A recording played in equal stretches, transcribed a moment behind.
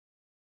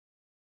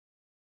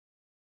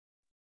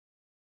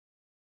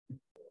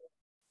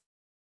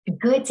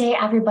Good day,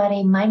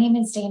 everybody. My name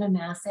is Dana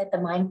Massat, the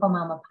Mindful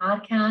Momma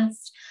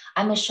Podcast.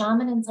 I'm a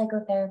shaman and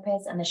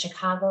psychotherapist in the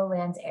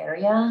Chicagoland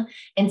area.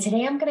 And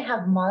today I'm going to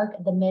have Mark,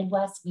 the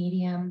Midwest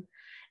medium,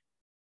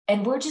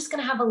 and we're just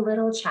going to have a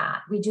little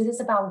chat. We do this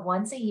about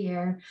once a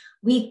year.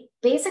 We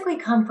basically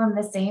come from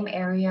the same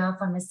area,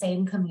 from the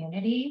same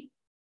community.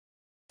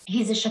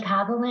 He's a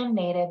Chicagoland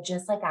native,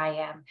 just like I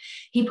am.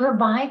 He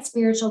provides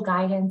spiritual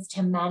guidance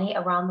to many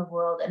around the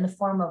world in the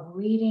form of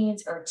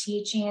readings or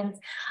teachings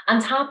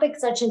on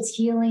topics such as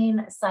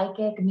healing,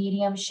 psychic,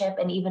 mediumship,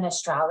 and even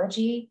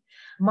astrology.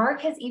 Mark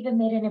has even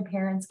made an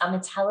appearance on the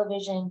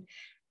television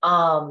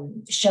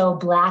show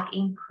Black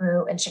Ink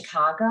Crew in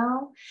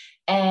Chicago,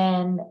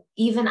 and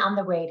even on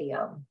the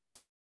radio.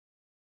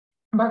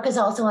 Mark is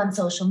also on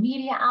social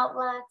media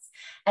outlets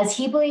as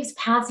he believes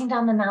passing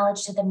down the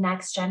knowledge to the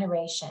next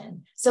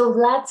generation. So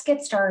let's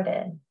get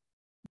started.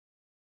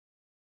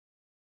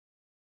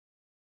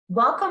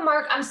 Welcome,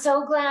 Mark. I'm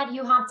so glad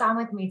you hopped on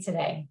with me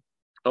today.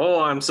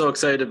 Oh, I'm so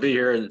excited to be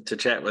here and to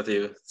chat with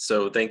you.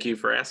 So thank you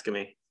for asking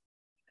me.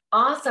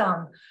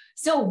 Awesome.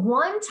 So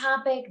one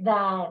topic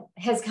that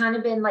has kind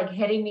of been like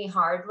hitting me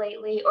hard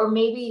lately, or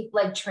maybe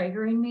like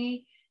triggering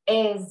me,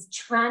 is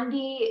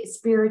trendy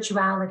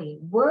spirituality.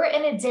 We're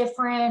in a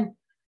different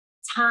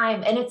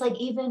time, and it's like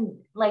even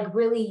like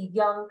really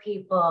young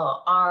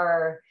people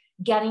are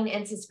getting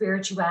into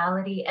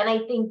spirituality. And I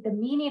think the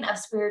meaning of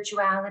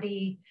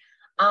spirituality,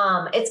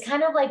 it's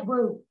kind of like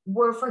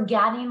we're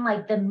forgetting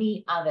like the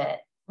meat of it.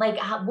 Like,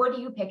 what are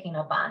you picking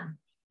up on?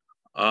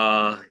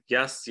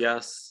 Yes.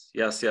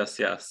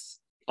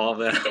 All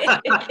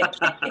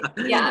that.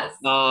 Yes.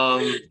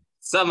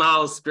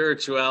 Somehow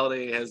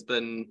spirituality has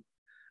been,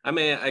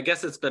 I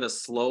guess it's been a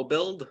slow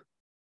build.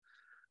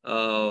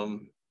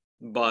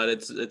 But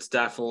it's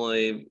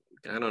definitely,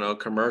 I don't know,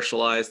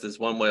 commercialized is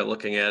one way of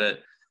looking at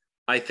it.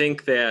 I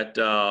think that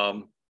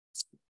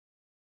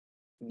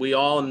we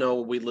all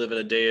know we live in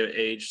a day and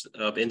age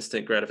of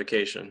instant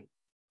gratification,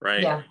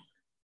 right? Yeah.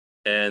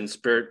 And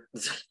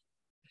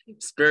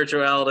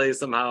spirituality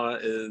somehow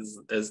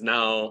is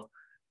now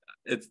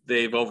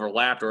they've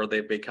overlapped, or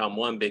they've become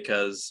one,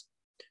 because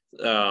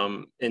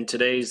in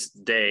today's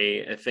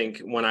day, I think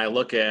when I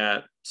look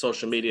at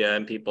social media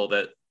and people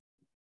that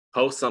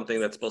post something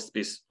that's supposed to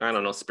be, I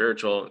don't know,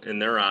 spiritual in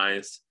their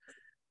eyes,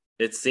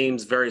 it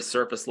seems very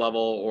surface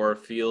level, or it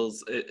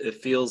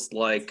feels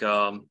like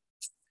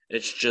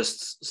it's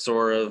just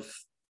sort of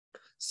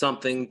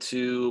something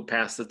to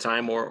pass the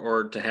time,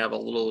 or to have a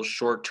little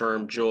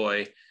short-term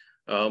joy.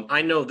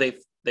 I know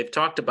they've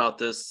talked about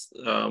this,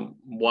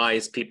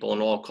 wise people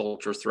in all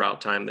cultures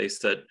throughout time. They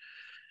said,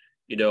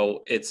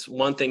 it's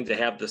one thing to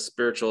have the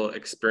spiritual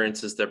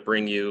experiences that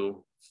bring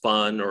you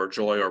fun or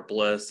joy or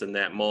bliss in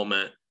that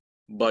moment,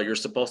 but you're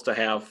supposed to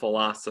have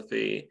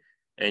philosophy,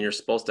 and you're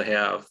supposed to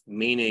have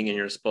meaning, and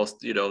you're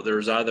supposed to,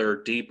 there's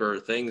other deeper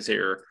things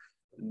here.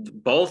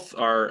 Both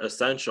are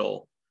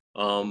essential,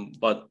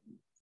 but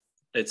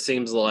it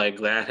seems like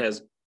that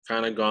has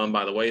kind of gone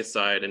by the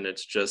wayside, and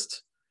it's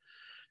just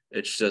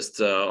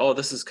oh,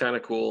 this is kind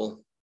of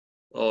cool.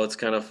 Oh, it's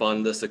kind of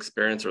fun, this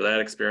experience or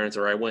that experience,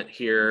 or I went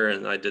here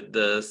and I did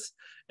this.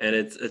 And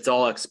it's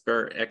all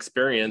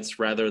experience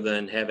rather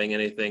than having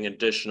anything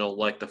additional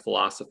like the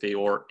philosophy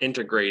or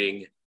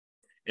integrating.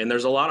 And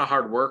there's a lot of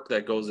hard work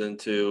that goes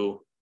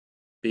into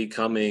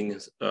becoming,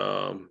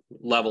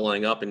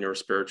 leveling up in your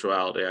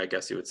spirituality, I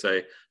guess you would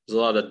say. There's a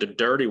lot of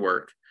dirty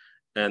work.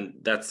 And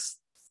that's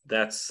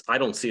I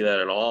don't see that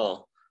at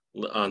all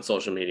on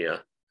social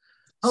media.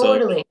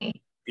 Totally. So,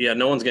 yeah,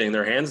 no one's getting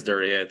their hands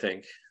dirty, I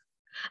think.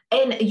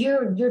 And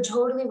you're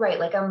totally right.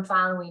 Like, I'm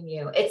following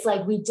you. It's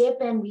like we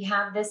dip in, we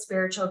have this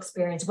spiritual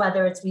experience,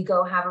 whether it's we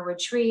go have a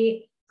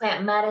retreat,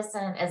 plant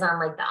medicine is on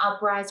like the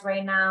uprise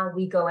right now.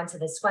 We go into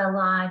the sweat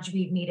lodge,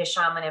 we meet a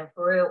shaman in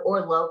Peru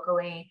or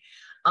locally,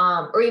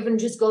 or even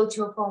just go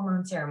to a full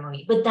moon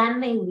ceremony. But then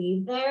they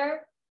leave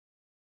there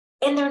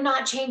and they're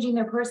not changing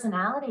their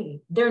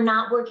personality. They're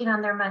not working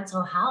on their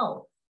mental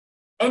health.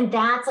 And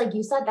that's, like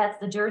you said, that's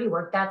the dirty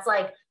work. That's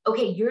like,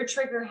 okay, your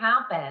trigger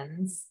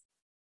happens.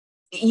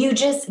 You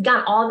just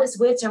got all this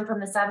wisdom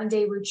from the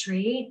 7-day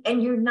retreat,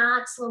 and you're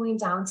not slowing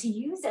down to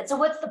use it. So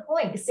what's the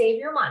point? Save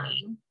your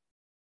money.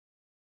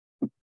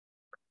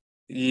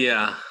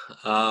 Yeah.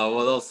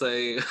 Well, they'll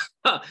say,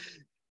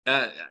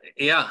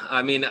 yeah,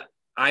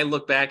 I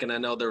look back and I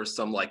know there were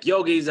some like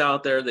yogis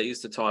out there that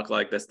used to talk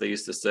like this. They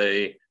used to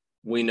say,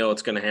 we know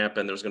it's going to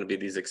happen. There's going to be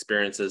these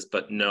experiences,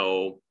 but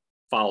no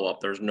follow-up.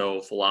 There's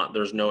no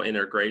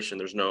integration.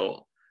 There's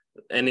no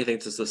anything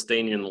to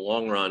sustain you in the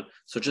long run.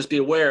 So just be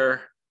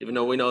aware, even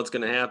though we know it's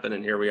going to happen,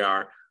 and here we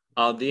are.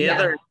 Other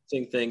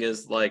interesting thing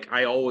is, like,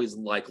 I always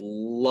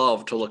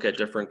love to look at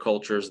different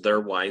cultures, their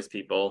wise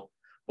people,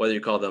 whether you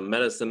call them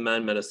medicine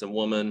men, medicine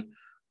woman,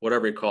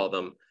 whatever you call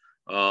them.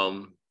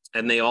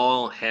 And they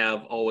all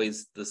have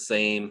always the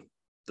same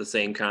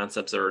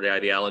concepts or the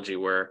ideology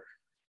where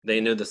they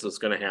knew this was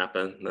going to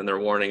happen and they're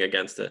warning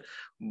against it.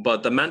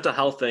 But the mental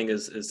health thing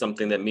is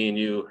something that me and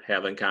you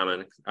have in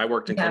common. I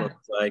worked in clinical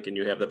psych, and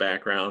you have the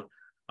background.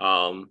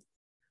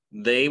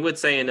 they would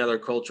say in other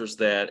cultures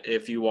that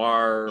if you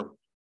are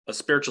a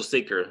spiritual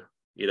seeker,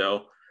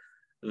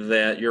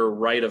 that your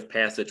rite of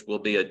passage will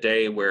be a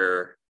day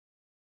where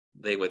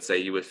they would say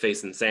you would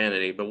face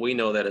insanity, but we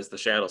know that as the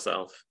shadow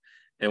self.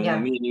 And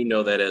me and you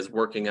know that as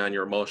working on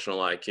your emotional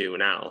IQ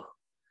now.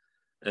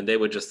 And they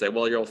would just say,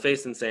 well, you'll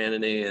face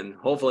insanity and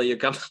hopefully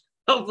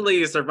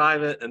you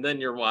survive it, and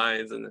then you're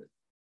wise. And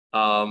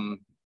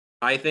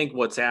I think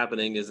what's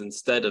happening is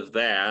instead of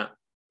that,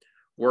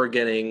 we're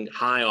getting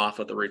high off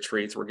of the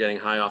retreats, we're getting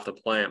high off the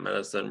plant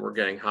medicine, we're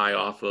getting high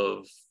off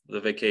of the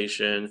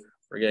vacation,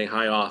 we're getting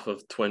high off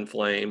of twin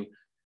flame,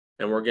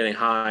 and we're getting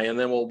high, and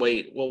then we'll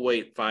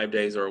wait 5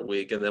 days or a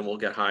week, and then we'll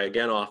get high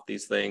again off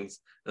these things,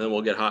 and then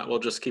we'll get high. We'll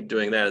just keep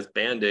doing that as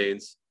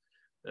band-aids,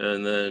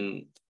 and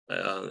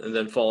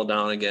then fall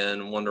down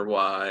again and wonder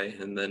why,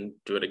 and then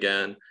do it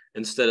again,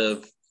 instead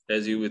of,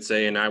 as you would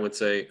say and I would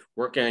say,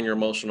 working on your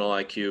emotional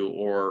IQ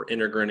or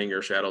integrating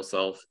your shadow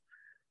self.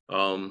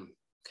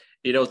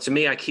 To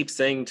me, I keep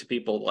saying to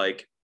people,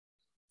 like,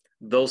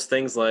 those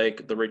things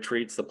like the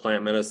retreats, the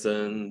plant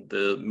medicine,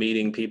 the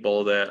meeting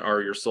people that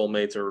are your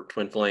soulmates or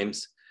twin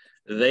flames,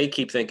 they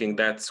keep thinking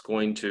that's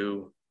going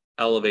to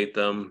elevate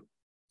them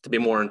to be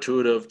more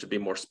intuitive, to be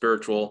more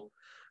spiritual,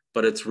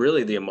 but it's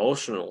really the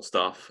emotional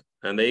stuff.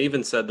 And they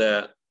even said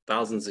that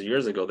thousands of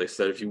years ago. They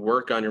said, if you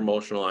work on your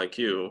emotional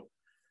IQ,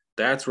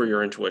 that's where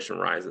your intuition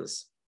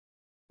rises,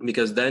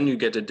 because then you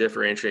get to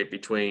differentiate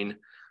between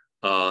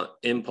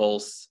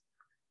impulse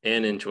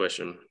and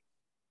intuition.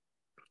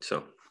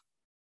 So.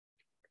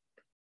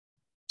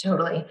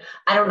 Totally.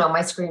 I don't know.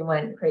 My screen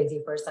went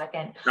crazy for a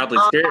second. Probably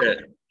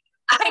scared.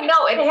 I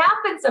know it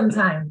happens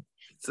sometimes.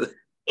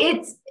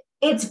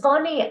 It's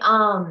funny.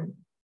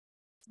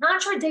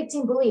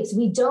 Contradicting beliefs.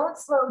 We don't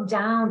slow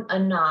down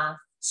enough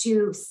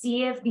to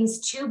see if these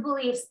two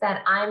beliefs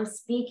that I'm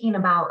speaking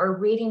about or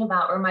reading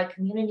about or my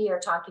community are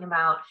talking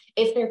about,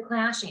 if they're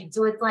clashing.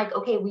 So it's like,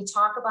 okay, we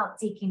talk about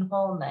seeking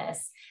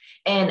wholeness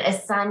and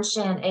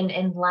ascension and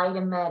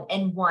enlightenment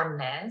and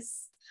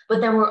oneness.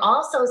 But then we're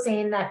also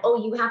saying that,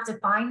 oh, you have to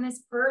find this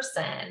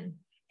person.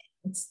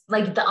 It's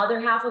like the other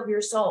half of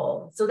your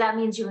soul. So that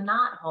means you're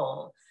not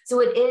whole. So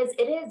it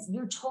is,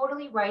 you're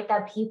totally right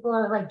that people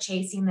are like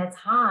chasing this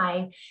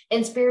high,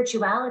 and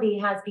spirituality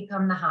has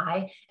become the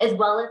high, as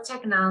well as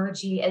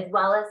technology, as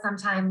well as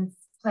sometimes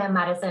plant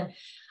medicine.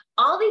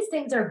 All these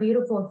things are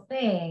beautiful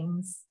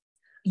things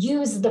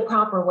used the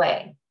proper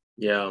way.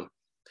 Yeah.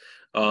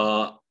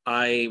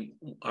 I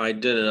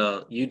did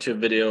a YouTube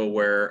video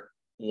where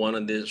one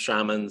of the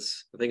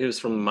shamans, I think it was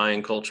from the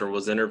Mayan culture,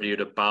 was interviewed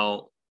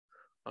about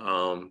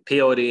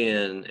peyote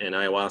and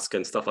ayahuasca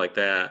and stuff like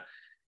that.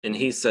 And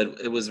he said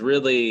it was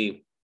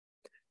really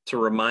to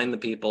remind the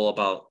people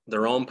about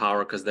their own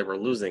power, because they were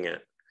losing it.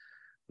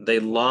 They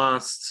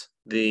lost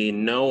the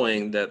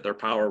knowing that their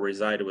power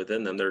resided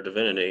within them, their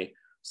divinity.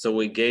 So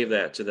we gave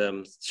that to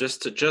them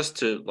just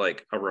to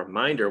like a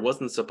reminder. It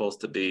wasn't supposed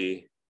to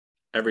be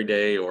every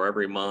day or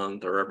every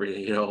month or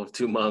every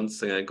 2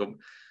 months. And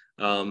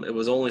it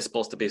was only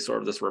supposed to be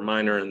sort of this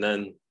reminder, and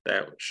then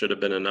that should have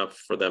been enough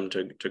for them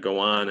to go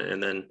on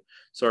and then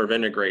sort of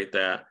integrate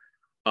that.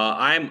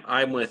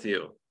 I'm with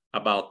you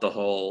about the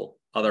whole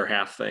other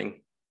half thing.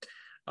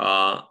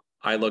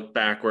 I look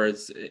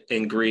backwards.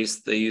 In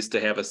Greece, they used to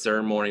have a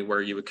ceremony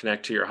where you would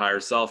connect to your higher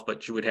self,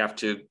 but you would have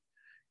to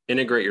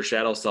integrate your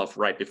shadow self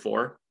right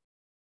before.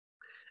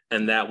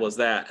 And that was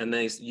that. And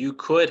you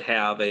could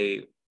have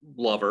a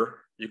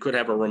lover, you could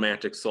have a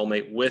romantic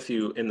soulmate with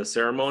you in the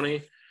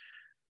ceremony,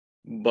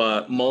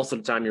 but most of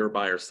the time you were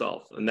by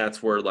yourself. And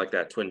that's where like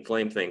that twin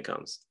flame thing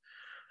comes.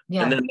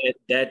 Yeah. And then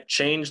that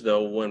changed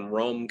though when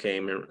Rome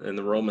came, and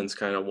the Romans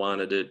kind of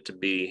wanted it to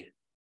be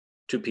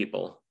two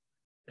people.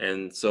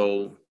 And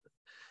so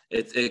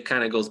it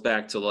kind of goes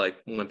back to like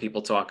when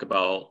people talk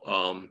about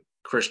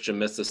Christian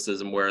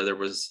mysticism, where there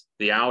was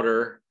the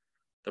outer,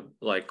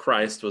 like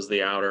Christ was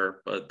the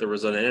outer, but there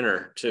was an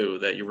inner too,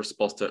 that you were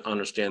supposed to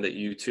understand that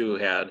you too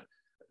had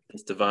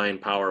this divine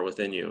power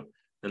within you.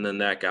 And then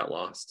that got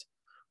lost.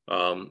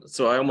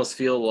 So I almost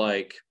feel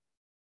like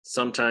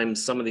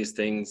sometimes some of these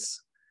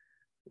things,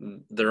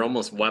 they're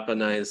almost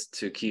weaponized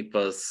to keep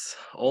us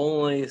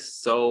only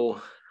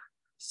so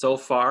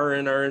far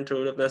in our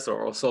intuitiveness,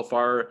 or so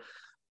far,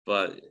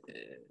 but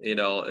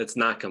it's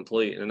not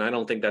complete. And I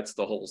don't think that's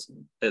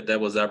that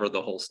was ever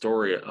the whole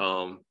story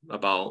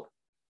about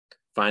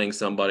finding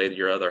somebody,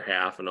 your other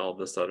half, and all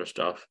this other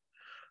stuff.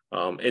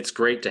 It's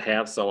great to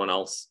have someone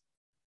else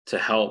to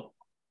help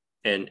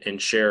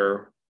and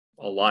share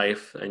a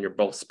life, and you're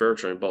both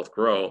spiritual and both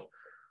grow.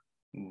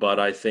 But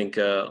I think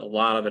a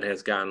lot of it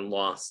has gotten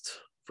lost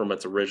from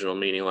its original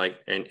meaning,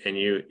 and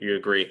you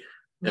agree.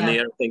 Yeah. And the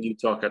other thing you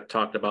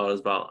talked about is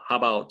about how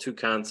about two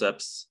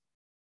concepts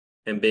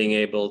and being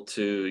able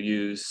to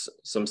use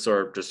some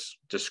sort of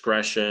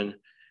discretion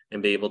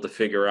and be able to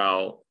figure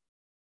out,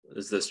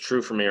 is this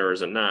true for me or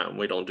is it not? And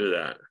we don't do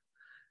that.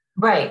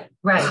 Right.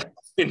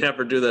 We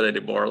never do that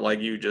anymore.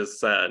 Like you just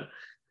said,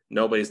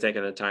 nobody's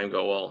taking the time to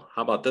go, well,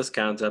 how about this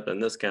concept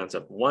and this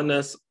concept?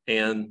 Oneness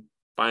and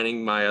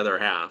finding my other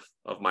half.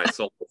 of my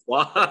soul is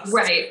lost.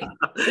 Right.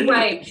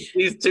 Right.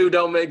 These two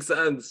don't make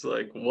sense.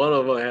 Like one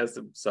of them has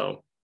to,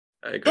 so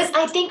I agree. Because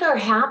I think our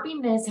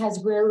happiness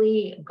has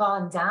really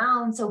gone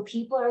down. So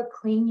people are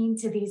clinging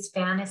to these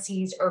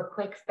fantasies or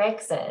quick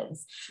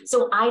fixes.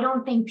 So I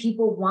don't think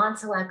people want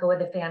to let go of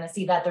the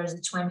fantasy that there's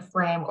a twin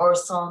flame or a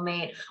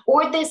soulmate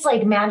or this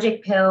like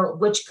magic pill,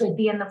 which could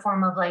be in the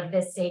form of like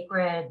this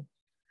sacred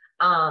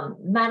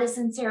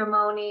medicine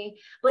ceremony.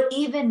 But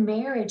even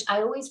marriage,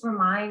 I always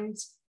remind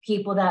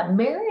people that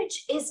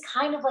marriage is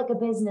kind of like a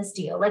business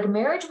deal. Like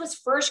marriage was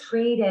first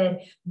created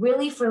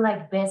really for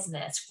like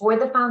business, for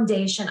the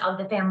foundation of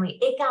the family.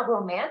 It got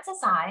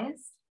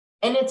romanticized,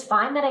 and it's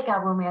fine that it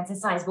got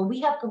romanticized, but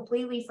we have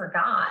completely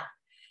forgot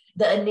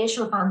the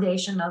initial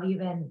foundation of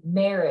even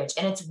marriage,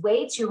 and it's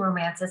way too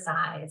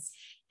romanticized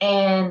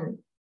and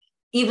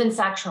even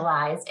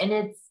sexualized.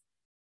 And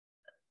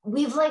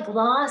we've like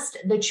lost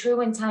the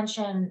true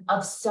intention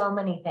of so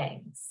many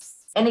things.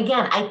 And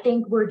again, I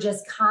think we're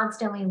just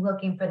constantly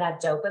looking for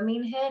that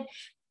dopamine hit.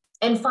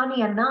 And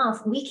funny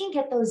enough, we can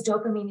get those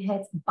dopamine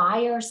hits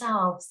by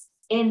ourselves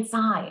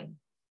inside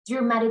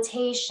through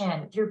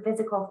meditation, through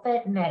physical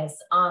fitness,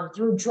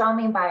 through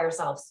drumming by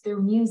ourselves,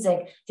 through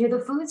music, through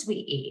the foods we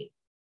eat.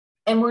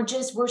 And we're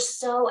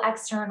so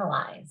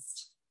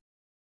externalized.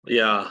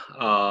 Yeah.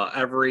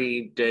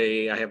 Every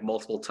day I have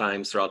multiple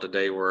times throughout the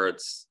day where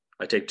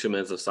I take 2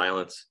 minutes of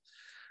silence.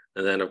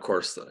 And then of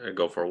course I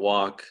go for a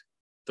walk,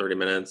 30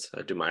 minutes,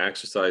 I do my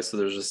exercise. So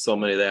there's just so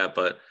many of that.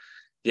 But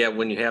yeah,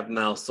 when you have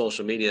now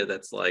social media,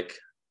 that's like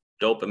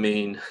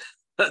dopamine,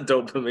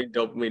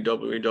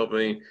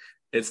 dopamine,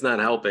 it's not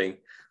helping.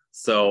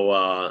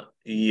 So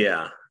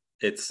yeah,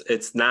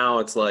 it's now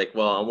it's like,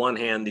 well, on one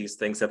hand, these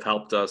things have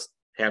helped us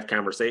have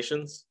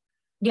conversations.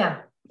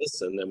 Yeah.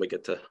 And then we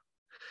get to,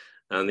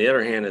 on the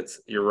other hand,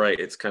 you're right.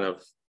 It's kind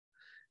of,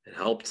 it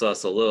helps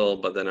us a little,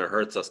 but then it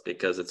hurts us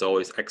because it's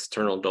always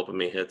external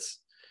dopamine hits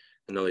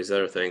and all these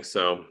other things.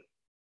 So,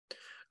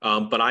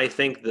 but I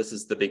think this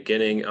is the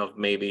beginning of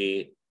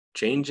maybe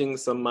changing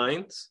some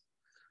minds.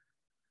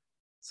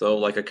 So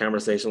like a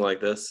conversation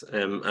like this,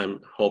 and I'm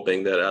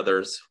hoping that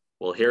others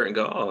will hear it and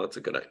go, oh, that's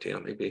a good idea.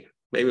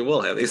 Maybe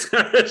we'll have these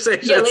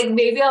conversations. Yeah, like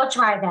maybe I'll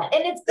try that.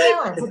 And it's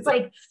balance. It's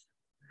like,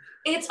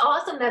 it's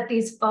awesome that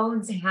these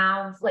phones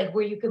have like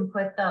where you can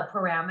put the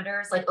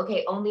parameters, like,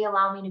 okay, only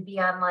allow me to be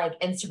on like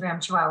Instagram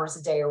 2 hours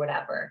a day or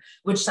whatever,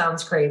 which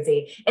sounds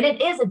crazy. And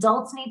it is,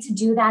 adults need to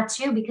do that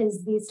too,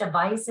 because these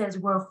devices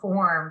were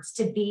formed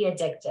to be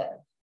addictive,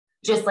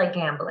 just like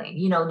gambling.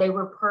 You know, they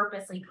were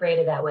purposely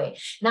created that way.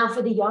 Now,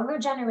 for the younger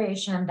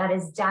generation, that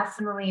is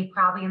definitely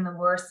probably in the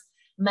worst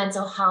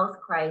mental health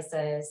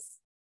crisis.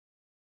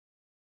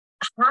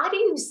 How do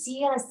you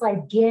see us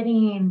like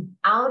getting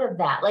out of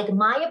that? Like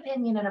my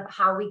opinion of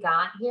how we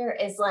got here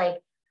is like,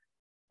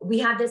 we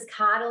have this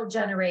coddled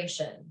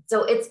generation.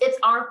 So it's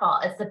our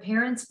fault. It's the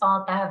parents'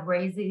 fault that have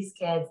raised these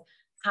kids,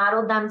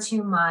 coddled them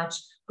too much,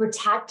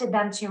 protected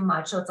them too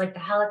much. So it's like the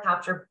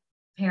helicopter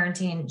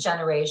parenting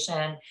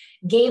generation,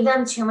 gave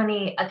them too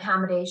many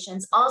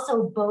accommodations.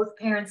 Also, both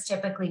parents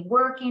typically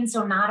working,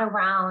 so not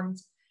around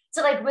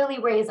to like really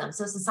raise them.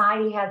 So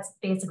society has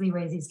basically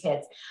raised these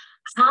kids.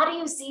 How do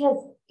you see us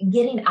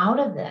getting out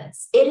of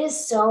this? It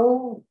is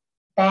so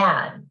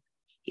bad.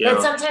 Yeah.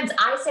 That sometimes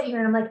I sit here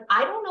and I'm like,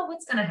 I don't know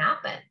what's going to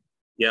happen.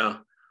 Yeah.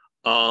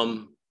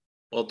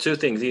 Well, two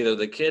things. Either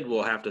the kid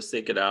will have to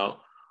seek it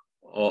out,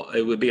 or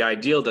it would be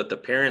ideal that the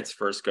parents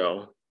first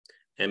go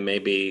and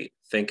maybe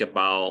think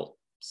about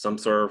some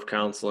sort of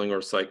counseling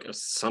or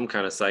some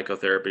kind of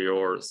psychotherapy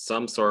or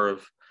some sort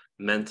of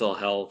mental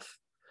health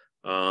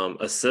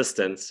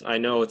assistance. I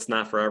know it's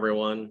not for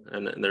everyone,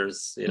 and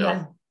there's,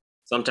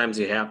 sometimes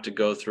you have to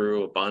go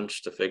through a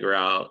bunch to figure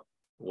out,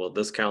 will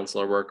this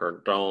counselor work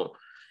or don't.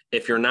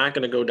 If you're not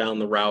going to go down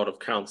the route of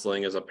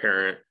counseling as a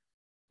parent,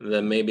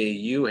 then maybe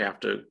you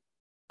have to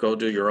go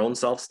do your own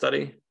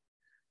self-study.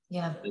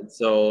 Yeah. And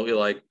so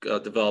you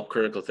develop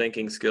critical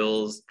thinking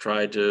skills,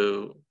 try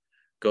to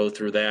go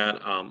through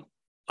that.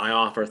 I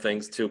offer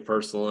things too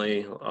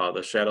personally,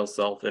 the shadow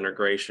self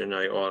integration.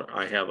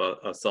 I have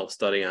a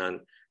self-study on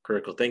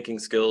critical thinking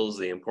skills,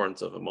 the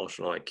importance of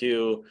emotional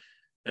IQ.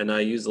 And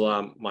I use a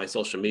lot of my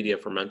social media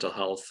for mental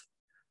health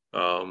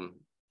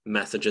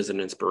messages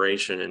and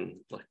inspiration, and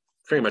like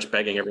pretty much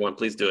begging everyone,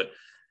 please do it.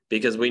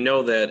 Because we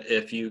know that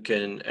if you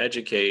can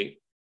educate,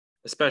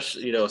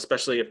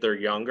 especially if they're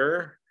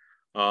younger,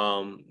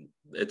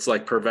 it's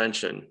like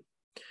prevention,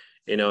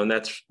 and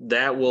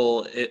that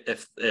will,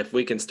 if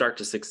we can start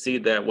to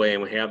succeed that way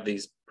and we have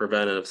these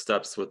preventative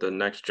steps with the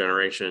next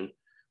generation,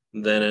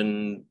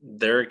 then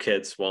their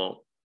kids won't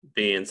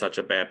be in such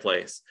a bad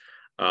place.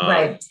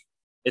 Right.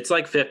 It's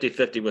like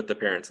 50-50 with the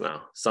parents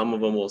now. Some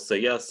of them will say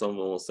yes, some of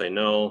them will say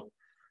no.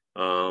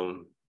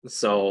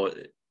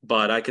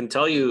 But I can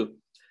tell you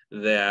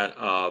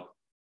that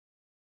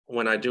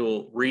when I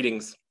do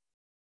readings,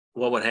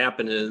 what would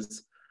happen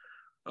is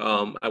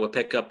I would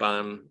pick up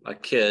on a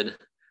kid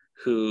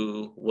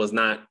who was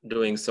not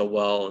doing so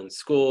well in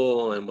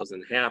school and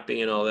wasn't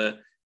happy and all that.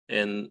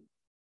 And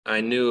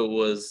I knew it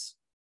was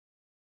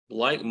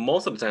like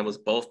most of the time was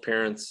both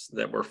parents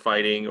that were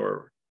fighting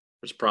or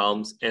there's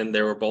problems, and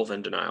they were both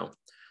in denial.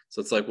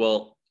 So it's like,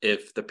 well,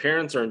 if the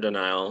parents are in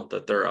denial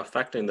that they're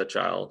affecting the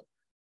child,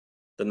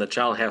 then the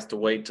child has to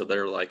wait till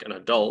they're like an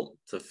adult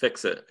to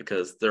fix it,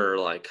 because they're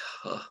like,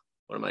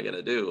 what am I going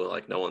to do?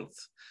 Like no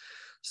one's.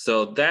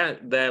 So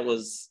that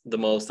was the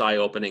most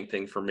eye-opening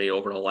thing for me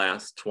over the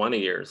last 20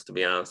 years, to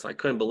be honest. I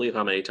couldn't believe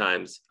how many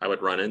times I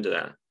would run into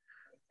that.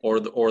 Or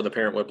the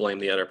parent would blame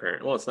the other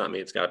parent. Well, it's not me,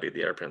 it's got to be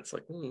the other parent. It's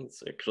like,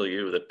 it's actually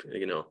you, that,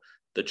 you know,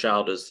 the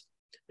child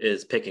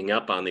is picking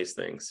up on these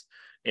things,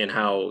 and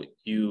how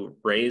you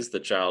raise the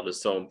child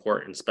is so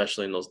important,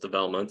 especially in those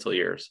developmental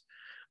years.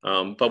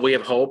 But we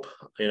have hope,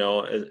 you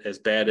know, as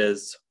bad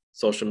as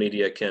social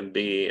media can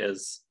be,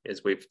 as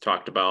we've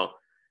talked about,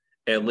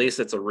 at least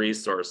it's a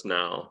resource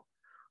now,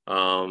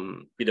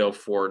 you know,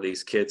 for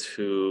these kids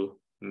who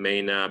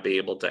may not be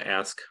able to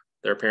ask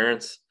their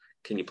parents,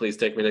 can you please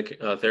take me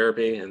to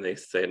therapy? And they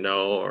say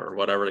no, or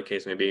whatever the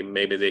case may be.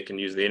 Maybe they can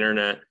use the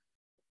internet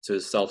to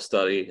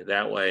self-study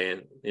that way.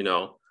 And, you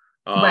know,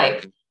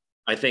 Right.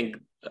 I think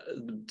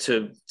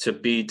to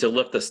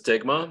lift the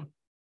stigma,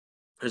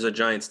 there's a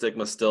giant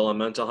stigma still on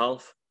mental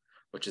health,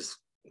 which is,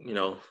 you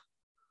know,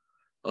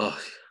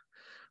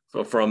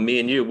 from me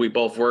and you, we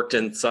both worked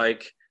in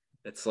psych.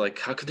 It's like,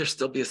 how could there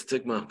still be a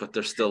stigma? But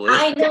there still is.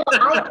 I know.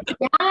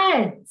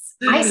 I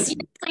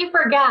seriously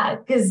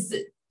forget, because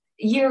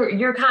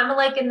you're kind of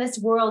like in this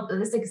world,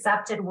 this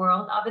accepted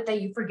world of it,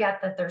 that you forget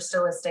that there's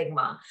still a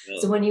stigma. Yeah.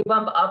 So when you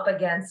bump up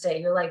against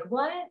it, you're like,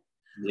 what?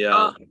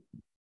 Yeah.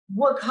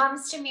 What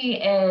comes to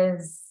me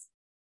is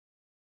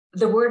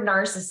the word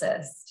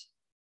narcissist.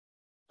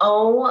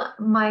 Oh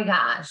my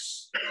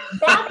gosh.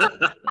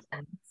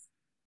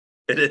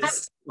 It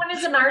is. What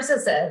is a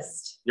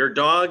narcissist? Your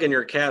dog and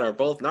your cat are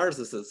both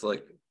narcissists.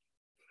 Like,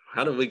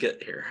 how did we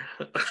get here?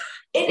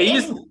 It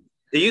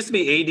used to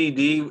be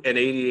ADD, and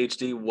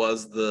ADHD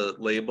was the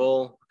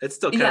label. It's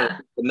still kind of,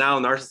 but now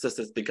narcissist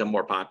has become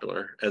more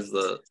popular as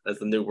the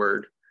new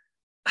word.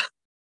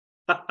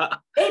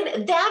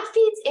 And that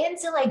feeds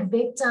into like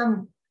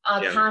victim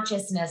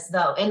consciousness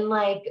though. And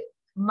like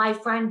my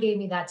friend gave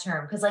me that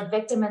term, because like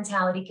victim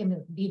mentality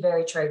can be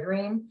very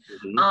triggering.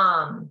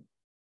 Mm-hmm.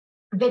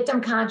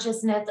 Victim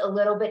consciousness, a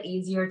little bit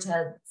easier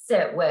to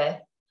sit with.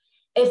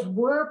 If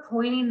we're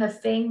pointing the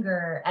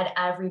finger at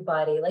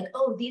everybody, like,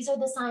 oh, these are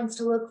the signs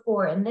to look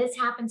for, and this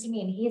happened to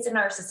me, and he's a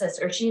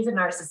narcissist or she's a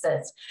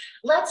narcissist,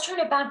 let's turn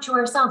it back to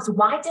ourselves.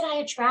 Why did I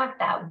attract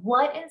that?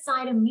 What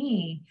inside of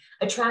me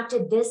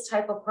attracted this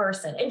type of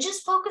person? And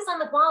just focus on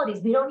the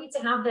qualities. We don't need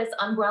to have this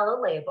umbrella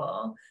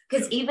label,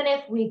 because even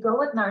if we go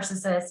with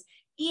narcissists,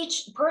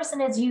 each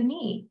person is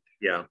unique.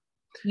 Yeah.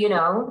 You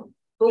know,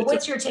 but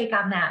what's your take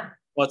on that?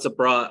 What's a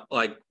broad,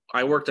 like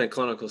I worked in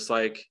clinical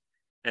psych,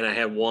 and I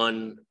had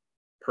one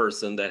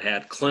person that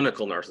had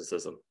clinical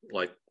narcissism,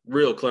 like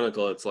real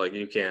clinical. It's like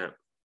you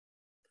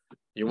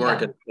weren't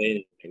going to say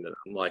anything to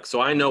them. Like,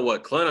 so I know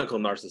what clinical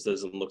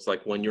narcissism looks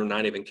like when you're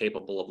not even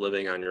capable of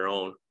living on your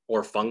own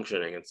or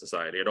functioning in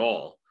society at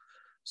all.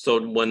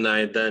 So when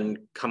I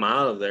then come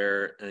out of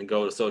there and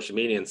go to social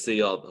media and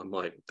see I'm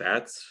like,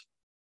 that's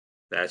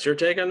your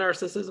take on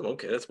narcissism?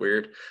 Okay, that's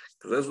weird,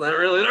 because that's not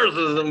really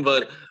narcissism.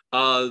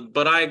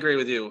 But I agree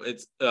with you.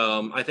 It's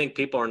I think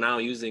people are now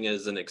using it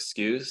as an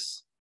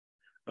excuse.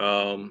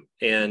 And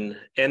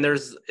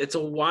it's a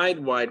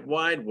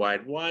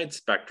wide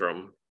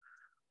spectrum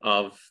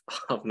of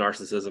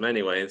narcissism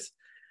anyways,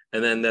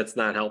 and then that's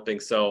not helping.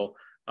 So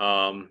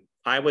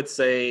I would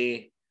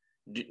say,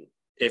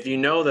 if you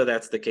know that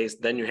that's the case,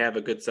 then you have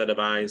a good set of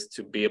eyes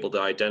to be able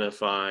to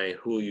identify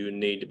who you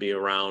need to be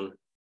around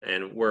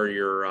and where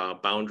your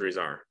boundaries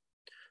are.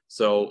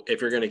 So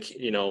if you're going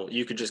to, you know,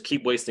 you could just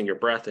keep wasting your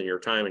breath and your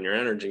time and your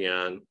energy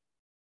on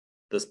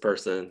this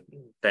person,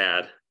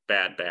 bad,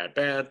 they're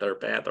bad,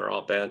 they're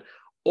all bad.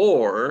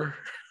 Or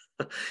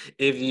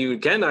if you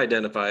can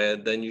identify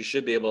it, then you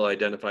should be able to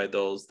identify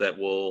those that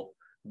will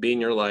be in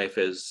your life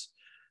as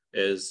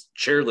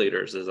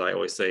cheerleaders, as I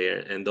always say,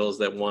 and those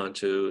that want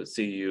to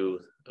see you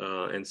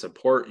and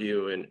support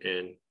you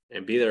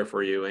and be there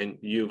for you, and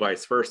you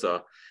vice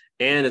versa.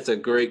 And it's a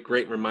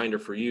great reminder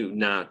for you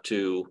not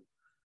to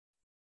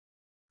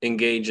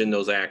engage in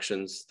those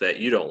actions that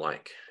you don't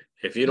like.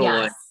 If you don't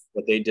like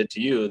what they did to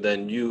you,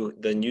 then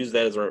use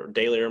that as a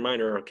daily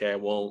reminder. Okay, I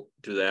won't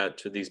do that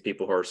to these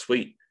people who are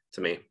sweet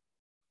to me.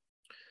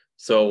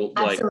 So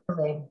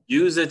Absolutely.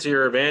 Use it to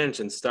your advantage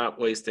and stop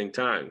wasting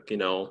time, you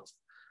know,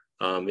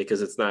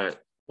 because it's not,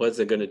 what's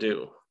it going to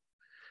do?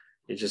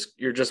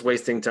 You're just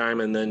wasting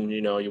time. And then,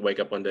 you know, you wake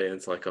up one day and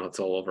it's like, oh, it's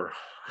all over.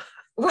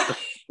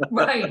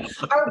 Right.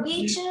 Are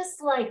we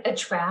just like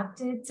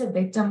attracted to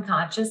victim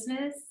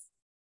consciousness?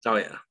 Oh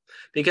yeah,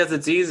 because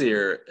it's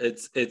easier.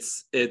 It's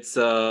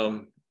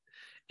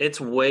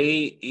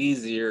way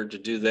easier to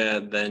do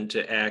that than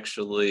to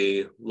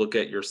actually look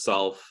at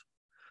yourself.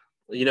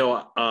 You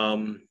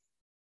know,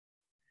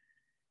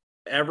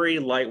 every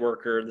light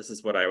worker, this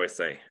is what I always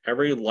say,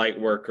 every light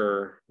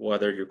worker,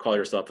 whether you call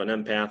yourself an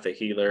empath, a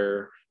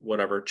healer,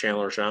 whatever,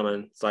 channeler,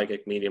 shaman,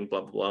 psychic, medium,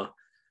 blah, blah, blah,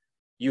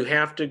 you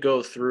have to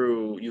go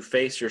through, you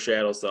face your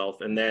shadow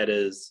self. And that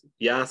is,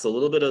 yes, a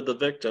little bit of the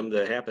victim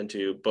that happened to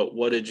you, but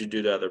what did you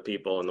do to other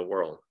people in the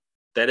world?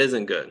 That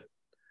isn't good.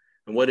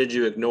 And what did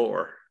you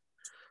ignore?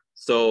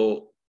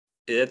 So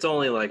it's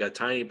only like a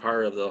tiny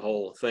part of the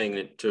whole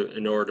thing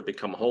in order to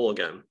become whole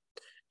again.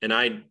 And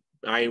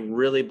I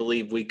really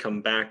believe we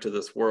come back to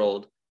this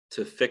world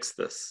to fix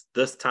this.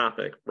 This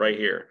topic right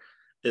here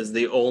is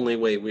the only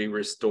way we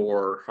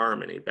restore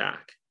harmony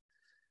back.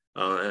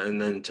 And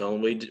then until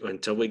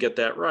we get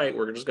that right,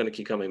 we're just going to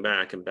keep coming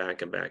back and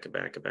back and back and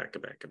back and back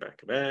and back and back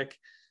and back.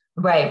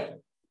 Right.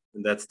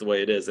 And that's the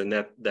way it is.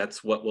 And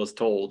that's what was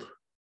told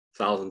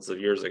thousands of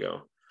years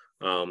ago.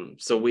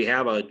 So we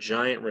have a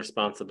giant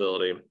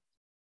responsibility.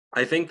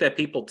 I think that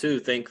people too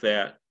think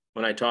that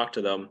when I talk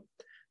to them,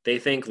 they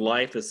think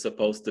life is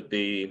supposed to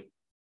be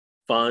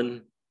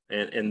fun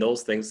and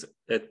those things,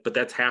 but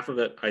that's half of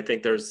it. I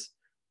think there's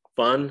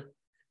fun,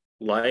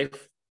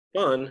 life,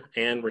 fun,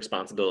 and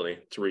responsibility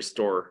to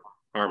restore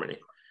harmony.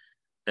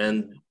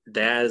 And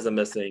that is a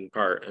missing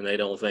part. And they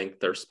don't think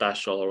they're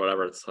special or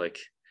whatever. It's like,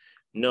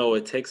 no,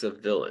 it takes a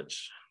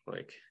village.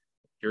 Like,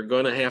 you're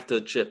going to have to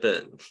chip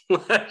in.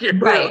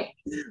 Right.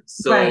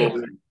 So right.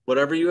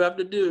 Whatever you have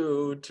to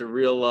do to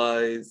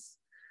realize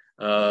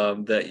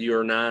that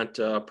you're not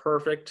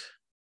perfect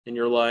in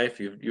your life.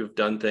 You've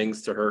done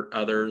things to hurt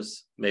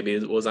others. Maybe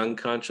it was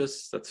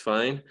unconscious. That's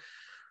fine.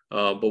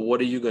 But what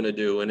are you going to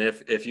do? And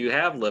if you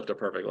have lived a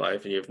perfect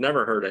life and you've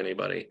never hurt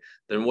anybody,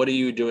 then what are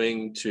you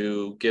doing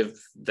to give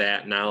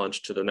that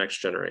knowledge to the next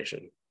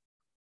generation?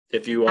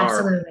 If you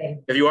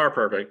are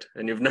perfect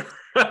and you've never,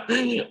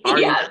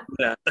 yeah.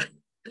 that?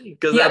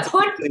 Because that's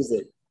put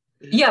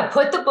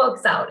the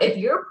books out. If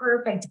you're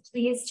perfect,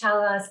 please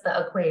tell us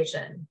the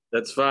equation.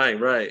 That's fine,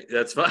 right?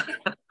 That's fine.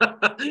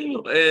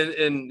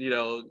 and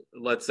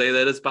let's say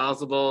that it's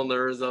possible, and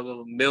there's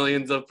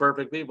millions of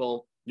perfect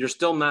people. You're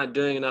still not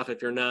doing enough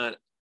if you're not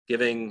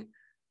giving,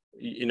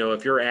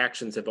 if your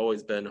actions have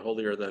always been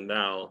holier than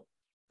thou,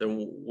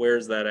 then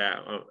where's that at?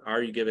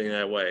 Are you giving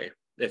that away?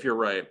 If you're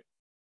right,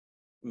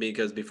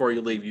 because before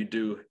you leave, you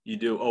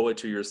do owe it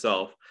to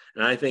yourself.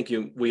 And I think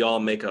we all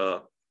make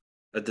a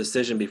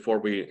decision before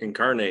we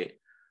incarnate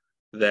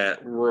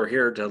that we're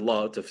here to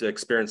love, to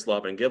experience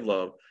love and give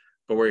love,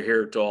 but we're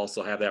here to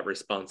also have that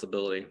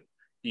responsibility.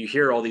 You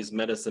hear all these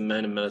medicine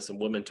men and medicine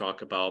women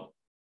talk about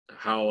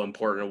how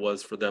important it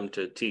was for them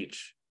to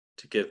teach,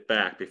 to give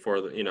back before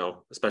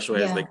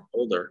especially as they get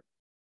older.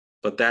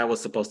 But that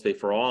was supposed to be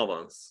for all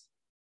of us,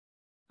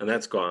 and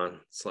that's gone.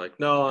 It's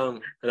like, no,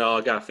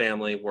 I got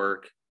family,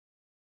 work,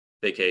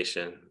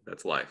 vacation.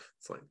 That's life.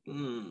 It's like,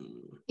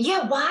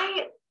 yeah.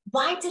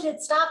 Why did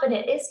it stop? And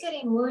it is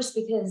getting worse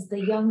because the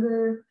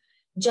younger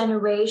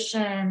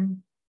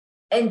generation,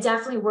 and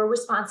definitely we're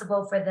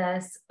responsible for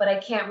this, but I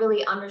can't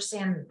really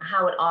understand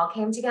how it all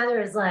came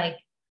together, is like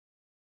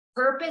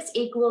purpose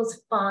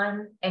equals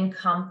fun and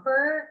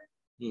comfort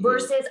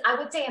versus, I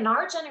would say in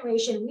our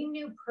generation, we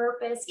knew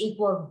purpose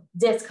equaled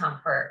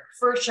discomfort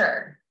for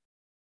sure.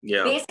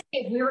 Yeah. Basically,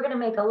 if we were going to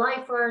make a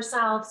life for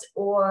ourselves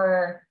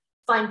or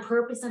find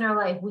purpose in our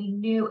life, we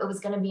knew it was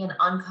going to be an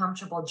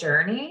uncomfortable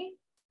journey.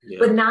 Yeah.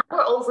 But now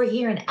we're over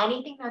here, and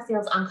anything that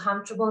feels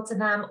uncomfortable to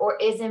them or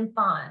isn't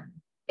fun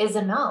is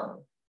a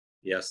no.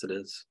 Yes, it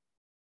is.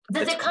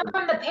 Does it come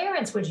from the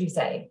parents, would you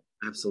say?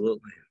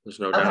 Absolutely.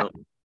 There's no doubt.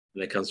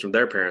 And it comes from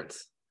their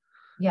parents.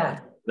 Yeah.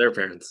 Their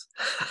parents.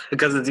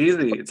 Because it's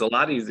easy. It's a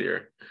lot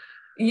easier.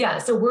 Yeah.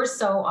 So we're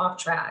so off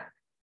track.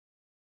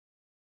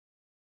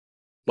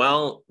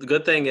 Well, the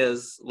good thing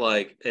is,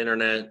 like,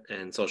 internet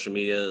and social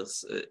media,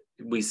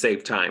 we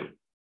save time.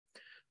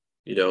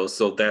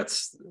 So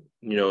that's,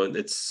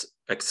 it's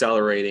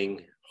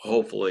accelerating.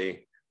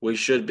 Hopefully we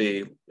should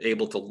be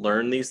able to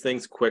learn these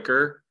things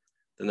quicker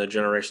than the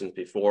generations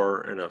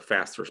before in a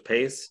faster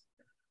pace.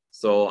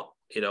 So,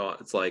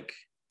 it's like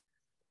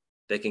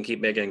they can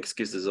keep making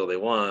excuses all they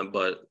want,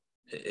 but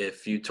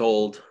if you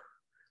told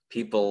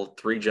people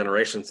 3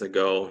 generations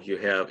ago, you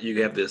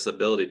have this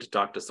ability to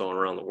talk to someone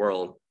around the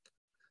world,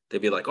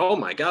 they'd be like, oh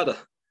my God,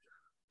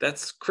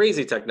 that's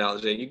crazy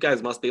technology. You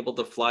guys must be able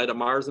to fly to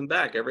Mars and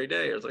back every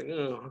day. I was like,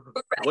 oh,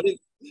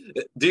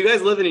 do you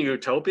guys live in a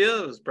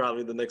utopia? It was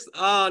probably the next.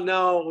 Oh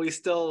no,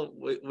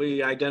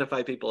 we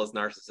identify people as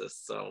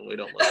narcissists, so we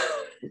don't live.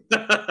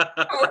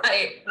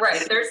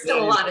 right. There's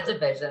still a lot of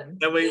division.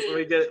 And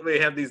we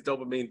have these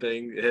dopamine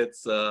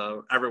hits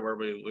everywhere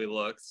we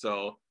look.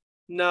 So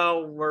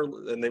no,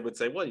 and they would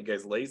say, "What, you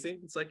guys lazy?"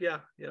 It's like, yeah.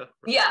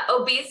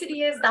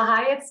 Obesity is the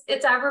highest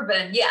it's ever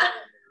been. Yeah.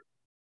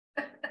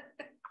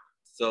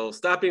 So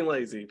stop being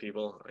lazy,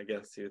 people, I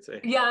guess you would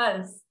say.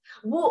 Yes.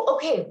 Well,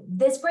 okay.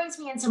 This brings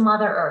me into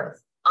Mother Earth.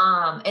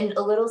 And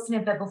a little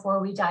snippet before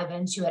we dive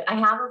into it. I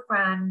have a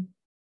friend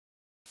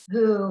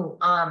who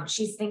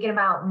she's thinking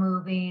about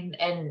moving,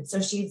 and so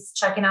she's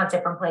checking out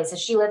different places.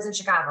 She lives in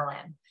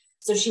Chicagoland.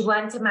 So she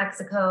went to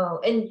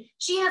Mexico, and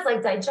she has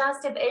like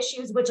digestive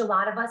issues, which a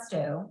lot of us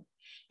do.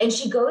 And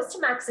she goes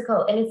to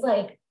Mexico, and it's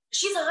like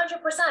she's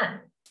 100%,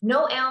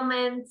 no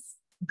ailments,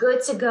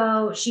 good to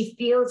go. She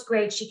feels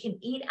great. She can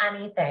eat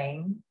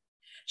anything.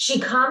 She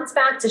comes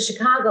back to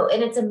Chicago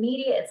and it's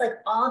immediate. It's like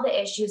all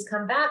the issues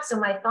come back. So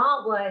my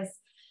thought was,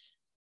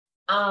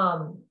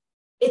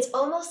 it's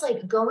almost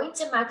like going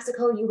to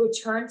Mexico, you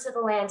return to the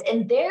land,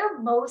 and they're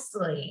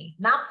mostly,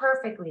 not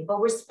perfectly,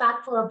 but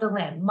respectful of the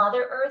land.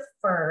 Mother Earth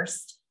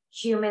first,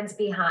 humans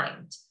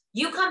behind.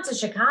 You come to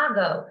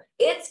Chicago,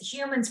 it's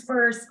humans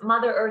first.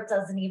 Mother Earth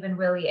doesn't even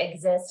really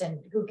exist, and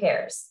who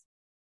cares?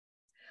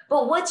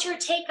 But what's your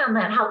take on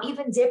that? How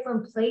even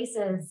different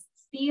places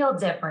feel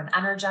different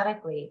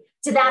energetically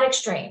to that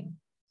extreme?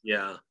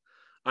 Yeah.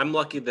 I'm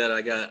lucky that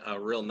I got a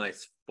real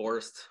nice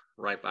forest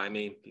right by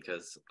me,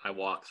 because I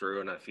walk through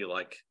and I feel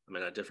like I'm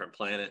in a different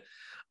planet.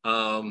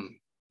 But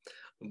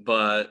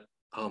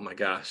oh my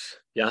gosh,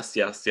 yes.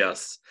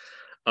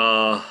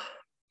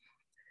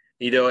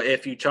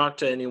 If you talk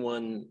to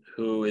anyone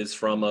who is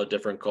from a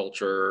different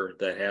culture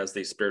that has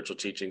these spiritual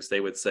teachings,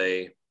 they would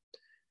say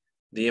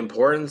the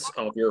importance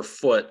of your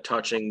foot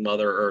touching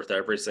Mother Earth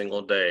every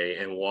single day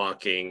and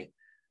walking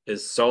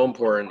is so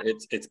important.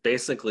 It's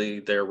basically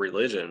their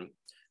religion,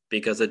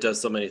 because it does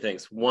so many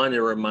things. One, it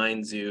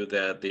reminds you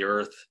that the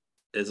earth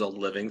is a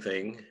living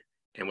thing,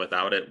 and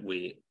without it,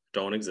 we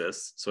don't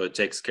exist. So it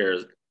takes care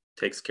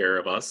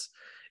of us.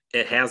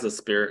 It has a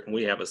spirit, and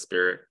we have a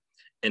spirit.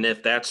 And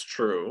if that's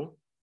true,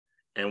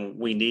 and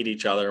we need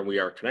each other, and we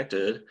are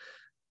connected,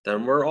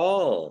 then we're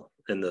all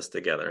in this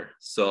together.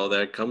 So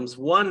there comes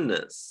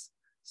oneness.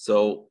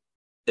 So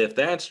if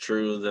that's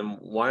true, then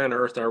why on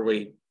earth are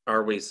we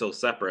so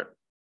separate?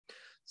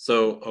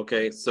 So,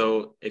 okay,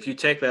 so if you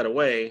take that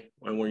away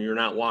when you're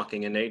not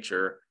walking in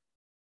nature,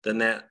 then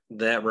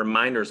that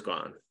reminder's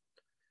gone.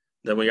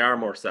 Then we are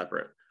more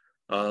separate.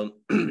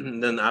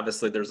 Then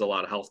obviously there's a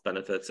lot of health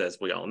benefits, as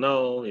we all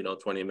know.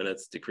 20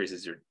 minutes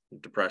decreases your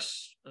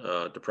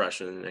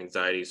depression,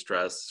 anxiety,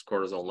 stress,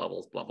 cortisol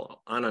levels, blah, blah,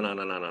 on and on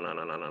and on and on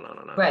and on and on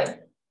and on.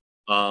 Right.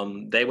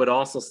 They would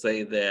also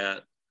say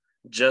that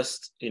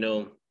just,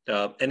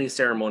 any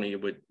ceremony you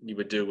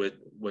would do with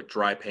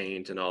dry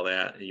paint and all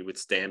that, you would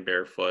stand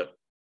barefoot.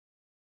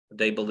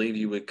 They believe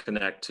you would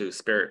connect to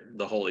spirit,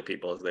 the holy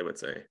people, as they would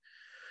say.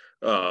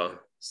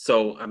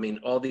 So, I mean,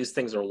 all these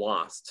things are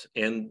lost,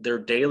 and they're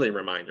daily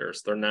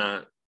reminders. They're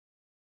not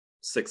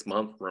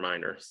 6-month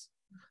reminders.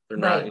 They're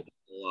Right.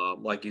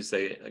 not, like you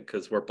say,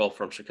 because we're both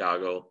from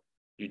Chicago.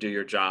 You do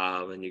your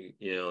job, and you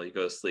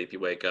go to sleep, you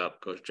wake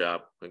up, go to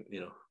job,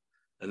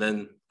 and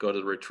then go to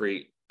the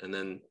retreat, and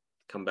then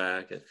come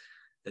back.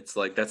 It's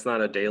like, that's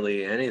not a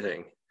daily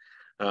anything.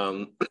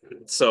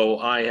 So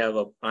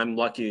I'm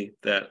lucky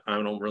that I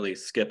don't really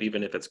skip.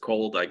 Even if it's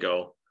cold, I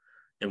go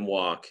and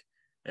walk.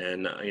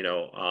 And,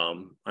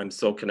 I'm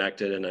so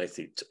connected, and I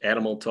see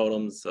animal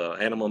totems,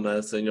 animal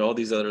medicine, all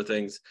these other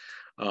things.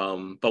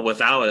 But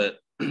without it,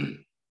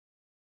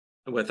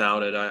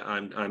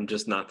 I'm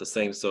just not the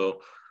same.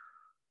 So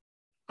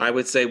I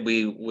would say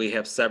we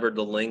have severed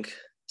the link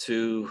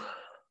to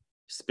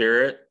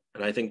spirit.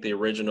 And I think the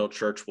original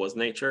church was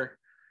nature.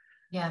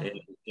 Yeah.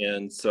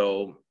 And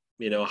so,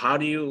 how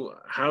do you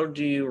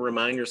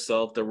remind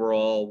yourself that we're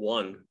all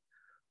one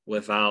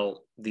without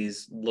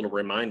these little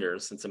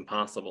reminders? It's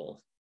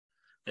impossible.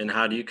 And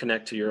how do you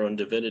connect to your own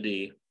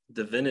divinity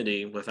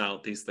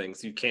without these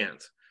things? You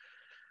can't.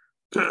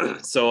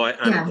 So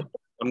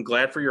I'm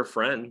glad for your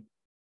friend,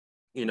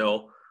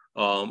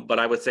 but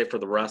I would say for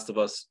the rest of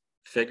us,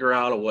 figure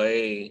out a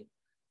way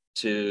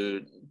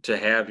to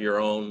have your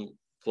own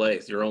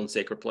place, your own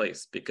sacred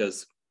place,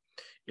 because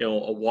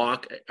a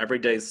walk every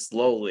day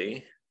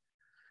slowly,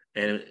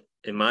 and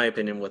in my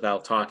opinion,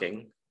 without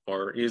talking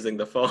or using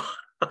the phone.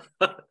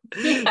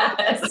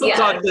 Yes.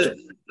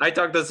 I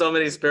talk to so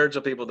many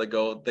spiritual people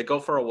that go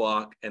for a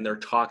walk and they're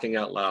talking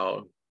out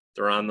loud.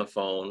 They're on the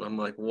phone. I'm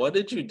like, what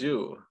did you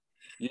do?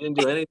 You didn't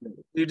do anything.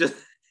 You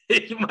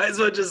might as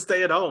well just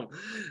stay at home.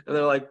 And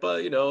they're like,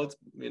 but I'm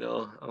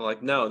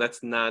like, no,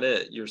 that's not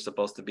it. You're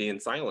supposed to be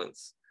in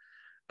silence,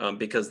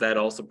 because that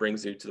also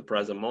brings you to the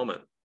present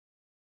moment.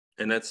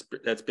 And that's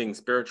being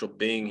spiritual,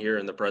 being here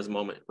in the present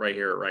moment, right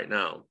here, right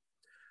now.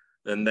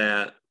 And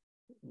that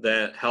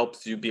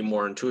helps you be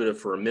more intuitive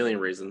for a million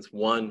reasons.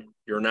 One,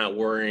 you're not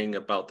worrying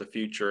about the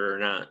future, or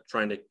not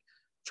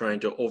trying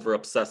to over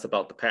obsess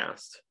about the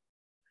past.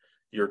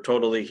 You're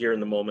totally here in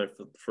the moment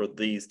for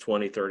these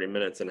 20, 30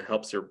 minutes, and it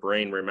helps your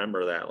brain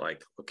remember that,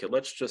 like, okay,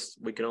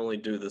 we can only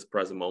do this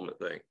present moment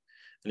thing.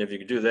 And if you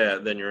can do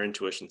that, then your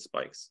intuition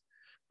spikes.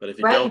 But if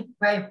you don't,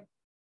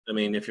 I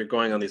mean, if you're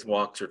going on these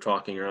walks, you're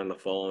talking, you're on the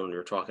phone,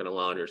 you're talking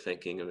aloud, you're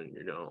thinking,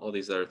 and all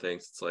these other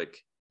things, it's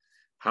like,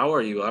 how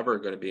are you ever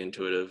going to be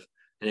intuitive?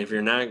 And if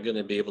you're not going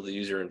to be able to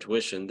use your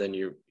intuition, then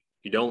you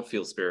don't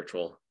feel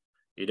spiritual.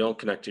 You don't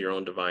connect to your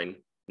own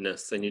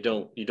divineness, and you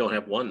don't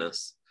have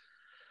oneness.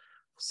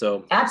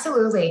 So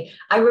absolutely.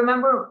 I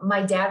remember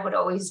my dad would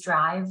always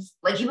drive,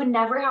 like he would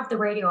never have the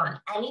radio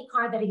on. Any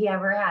car that he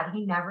ever had,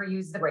 he never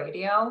used the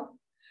radio.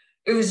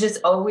 It was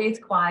just always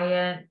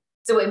quiet.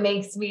 So it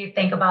makes me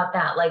think about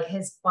that, like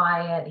his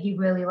quiet, he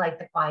really liked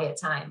the quiet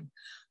time.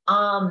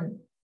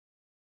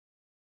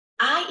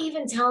 I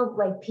even tell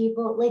like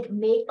people, like,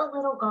 make a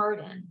little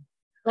garden,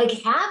 Like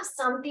have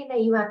something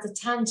that you have to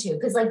tend to.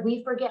 Cause like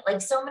we forget,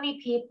 like so many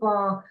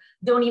people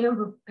don't even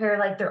prepare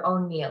like their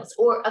own meals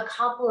or a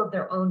couple of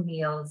their own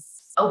meals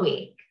a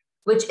week,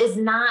 which is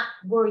not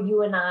where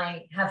you and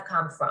I have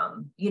come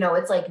from. You know,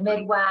 it's like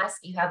Midwest,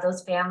 you have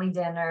those family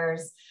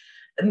dinners,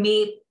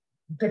 meat,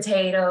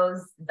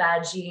 potatoes,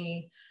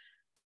 veggie,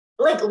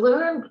 like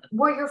learn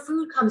where your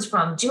food comes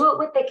from, do it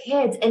with the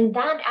kids. And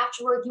then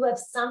after work, you have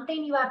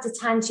something you have to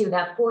tend to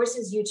that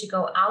forces you to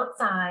go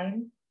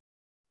outside,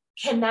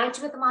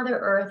 connect with Mother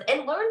Earth,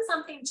 and learn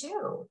something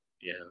too.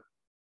 Yeah.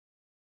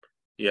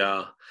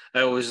 Yeah.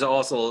 I was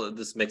also,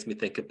 this makes me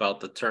think about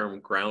the term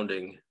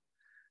grounding.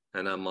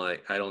 And I'm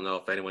like, I don't know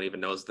if anyone even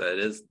knows that it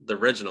is the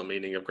original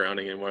meaning of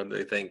grounding anymore.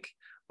 They think,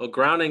 well,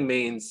 grounding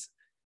means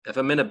if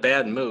I'm in a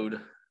bad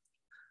mood,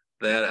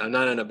 that I'm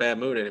not in a bad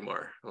mood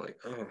anymore. I'm like,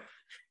 oh.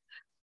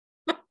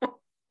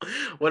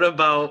 What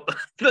about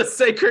the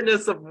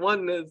sacredness of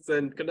oneness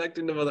and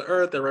connecting to Mother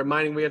Earth and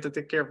reminding we have to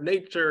take care of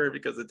nature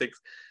because it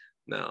takes,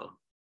 no.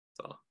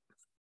 So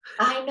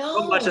I know.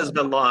 so much has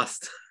been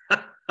lost.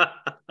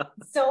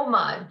 So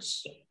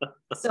much.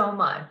 So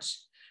much.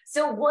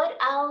 So what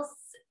else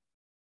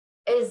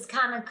is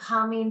kind of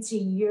coming to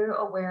your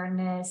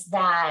awareness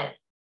that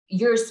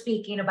you're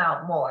speaking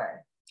about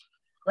more?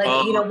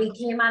 Like, you know, we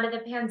came out of the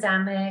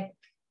pandemic.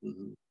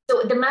 Mm-hmm.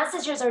 So the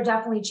messages are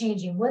definitely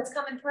changing. What's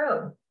coming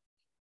through?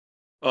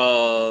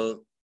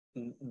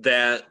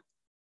 That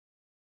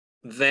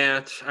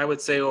I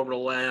would say over the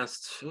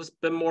last, it's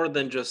been more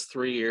than just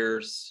 3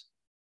 years,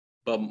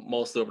 but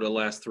most over the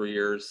last 3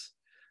 years,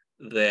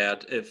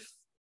 that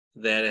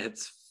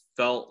it's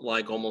felt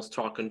like almost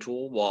talking to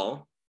a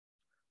wall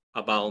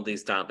about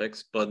these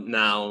topics, but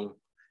now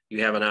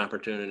you have an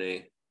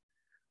opportunity.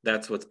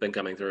 That's what's been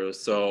coming through.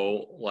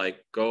 So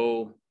like,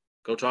 go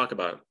talk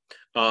about it.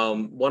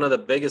 One of the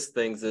biggest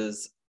things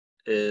is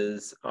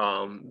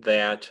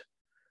that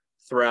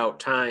throughout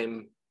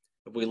time,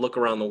 if we look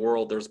around the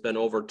world, there's been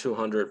over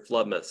 200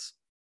 flood myths.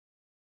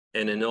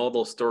 And in all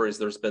those stories,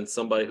 there's been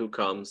somebody who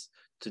comes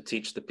to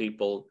teach the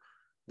people,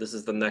 this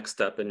is the next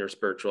step in your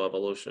spiritual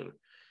evolution.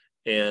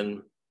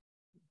 And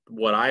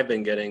what I've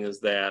been getting is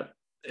that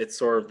it's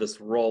sort of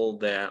this role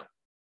that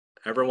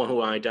everyone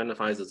who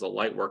identifies as a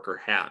light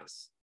worker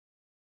has.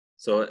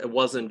 So it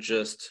wasn't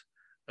just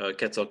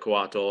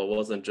Quetzalcoatl, it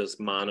wasn't just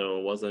Manu,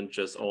 it wasn't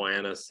just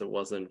Oannes, it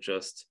wasn't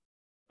just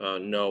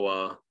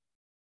Noah.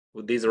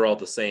 These are all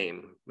the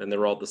same, and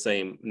they're all the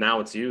same. Now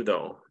it's you,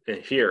 though,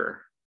 and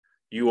here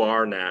you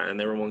are now.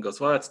 And everyone goes,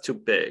 well, that's too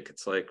big.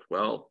 It's like,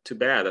 well, too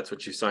bad. That's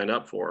what you signed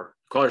up for.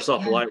 Call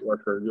yourself a light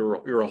worker.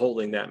 You're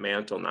holding that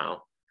mantle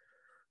now.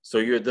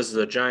 So this is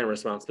a giant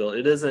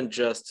responsibility. It isn't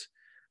just,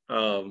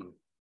 what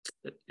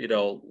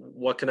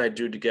can I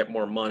do to get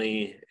more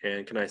money,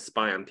 and can I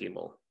spy on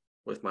people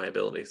with my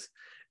abilities?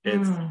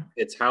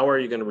 It's how are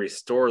you going to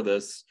restore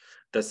this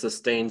that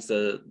sustains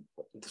the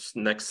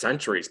next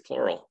centuries,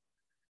 plural.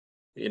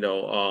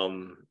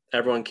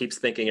 Everyone keeps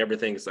thinking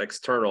everything's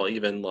external,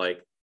 even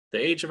like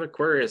the age of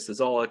Aquarius is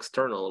all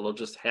external. It'll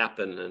just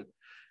happen. And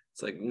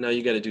it's like, no,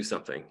 you got to do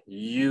something.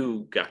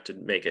 You got to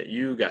make it.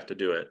 You got to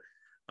do it.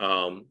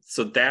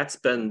 So that's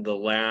been the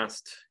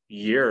last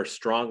year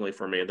strongly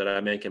for me, that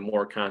I'm making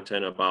more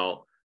content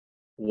about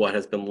what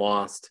has been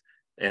lost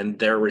and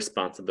their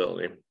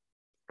responsibility.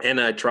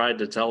 And I tried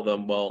to tell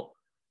them, well,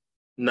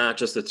 not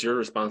just it's your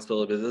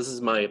responsibility, but this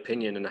is my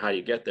opinion and how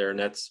you get there. And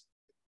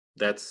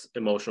that's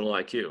emotional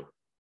IQ.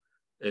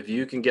 If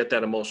you can get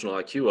that emotional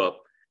IQ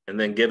up and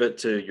then give it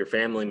to your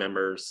family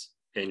members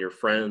and your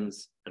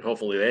friends, and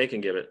hopefully they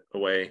can give it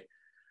away,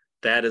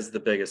 that is the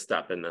biggest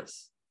step in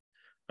this.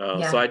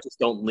 So I just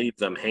don't leave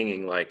them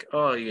hanging like,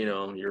 oh,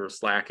 you're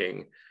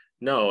slacking.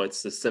 No,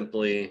 it's just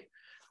simply,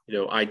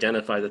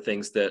 identify the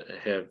things that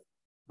have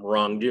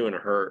wronged you and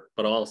hurt,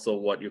 but also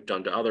what you've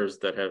done to others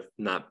that have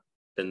not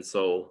been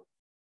so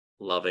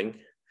loving.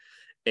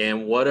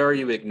 And what are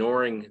you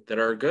ignoring that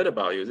are good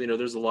about you?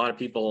 There's a lot of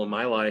people in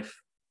my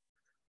life,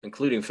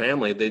 including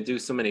family, they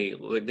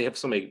have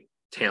so many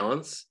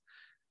talents,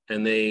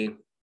 and and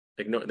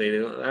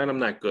I'm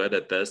not good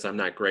at this, I'm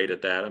not great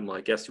at that. I'm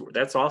like, yes,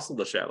 that's also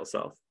the shadow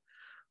self.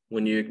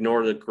 When you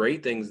ignore the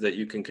great things that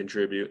you can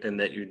contribute and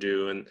that you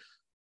do. And,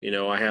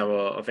 I have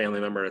a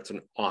family member that's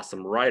an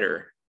awesome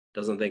writer,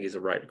 doesn't think he's a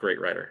great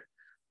writer,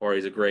 or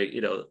he's a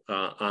great,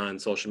 on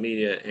social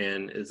media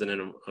and is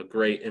a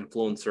great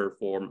influencer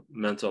for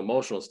mental,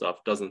 emotional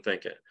stuff, doesn't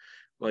think it.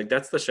 Like,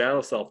 that's the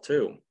shadow self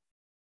too.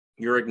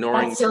 You're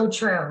ignoring. That's so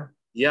true.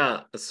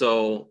 Yeah.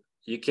 So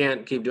you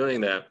can't keep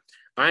doing that.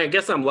 I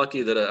guess I'm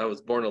lucky that I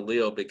was born a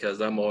Leo,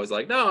 because I'm always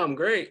like, no, I'm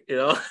great.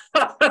 I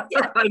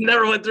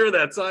never went through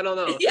that, so I don't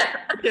know. Yeah.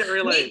 I can't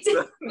relate.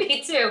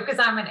 Me too, because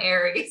I'm an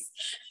Aries.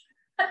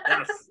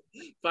 Yes.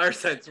 Fire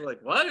signs are like,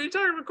 what are you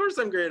talking about? Of course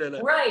I'm great at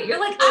it. Right. You're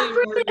like, I'm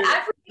great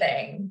at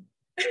everything.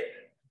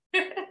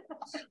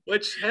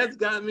 Which has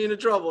gotten me into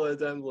trouble at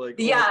times. Like,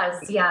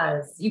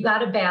 yes. You got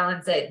to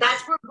balance it.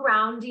 That's where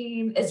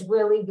grounding is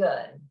really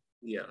good.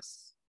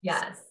 Yes.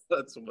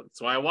 That's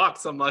why I walk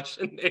so much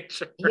in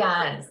nature.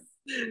 Yes.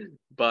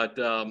 But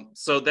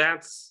so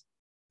that's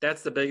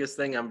that's the biggest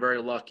thing. I'm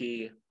very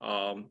lucky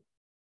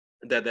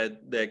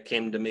that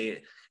came to me.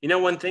 You know,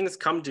 when things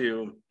come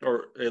to,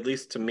 or at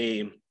least to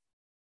me,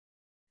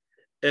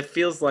 it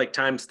feels like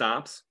time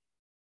stops.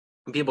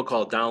 People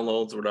call it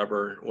downloads,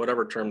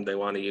 whatever term they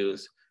want to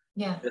use.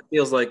 Yeah. It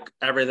feels like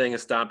everything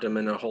has stopped. I'm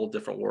in a whole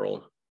different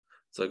world.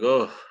 It's like,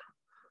 oh,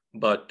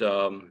 but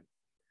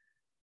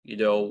you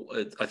know,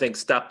 I think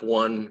step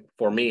one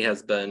for me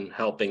has been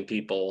helping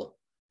people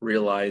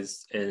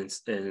realize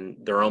in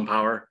their own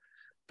power,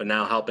 but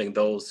now helping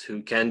those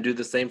who can do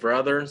the same for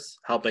others,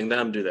 helping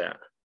them do that.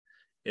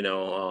 You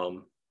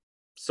know,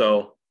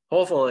 so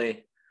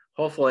hopefully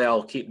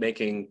I'll keep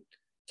making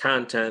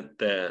content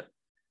that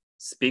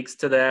speaks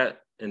to that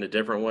in a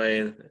different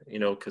way, you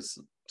know, because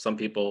some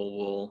people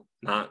will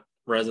not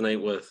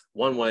resonate with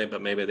one way,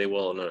 but maybe they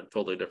will in a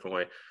totally different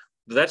way.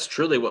 But that's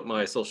truly what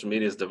my social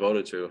media is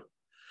devoted to.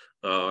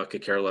 I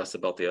could care less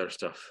about the other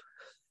stuff.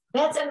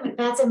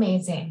 That's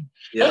amazing.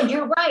 Yeah. And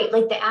you're right.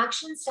 Like the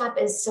action step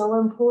is so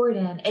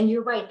important. And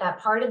you're right. That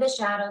part of the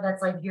shadow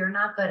that's like, you're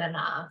not good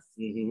enough.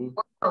 Mm-hmm.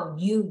 Oh,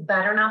 you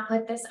better not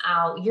put this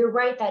out. You're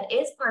right. That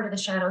is part of the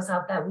shadow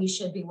self that we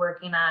should be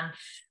working on.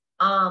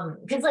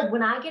 Because like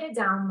when I get a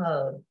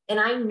download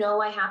and I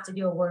know I have to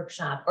do a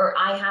workshop or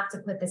I have to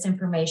put this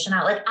information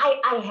out, like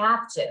I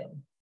have to.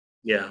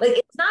 Yeah. Like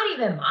it's not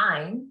even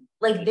mine.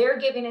 Like they're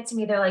giving it to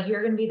me. They're like,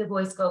 you're going to be the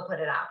voice, go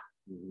put it out.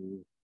 Mm-hmm.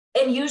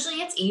 And usually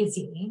it's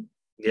easy.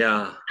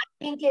 Yeah. I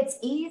think it's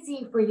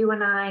easy for you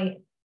and I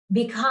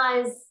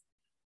because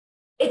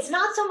it's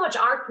not so much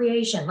our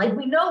creation. Like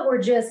we know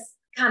we're just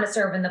kind of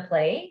serving the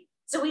plate.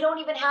 So we don't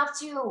even have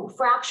to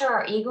fracture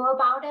our ego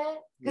about it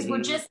because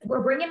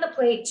we're bringing the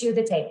plate to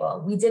the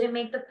table. We didn't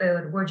make the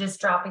food. We're just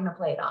dropping the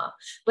plate off.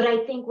 But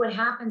I think what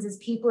happens is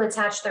people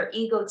attach their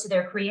ego to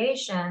their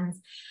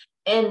creations.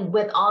 And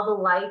with all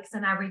the likes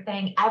and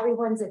everything,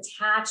 everyone's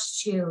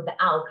attached to the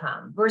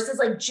outcome versus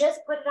like,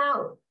 just put it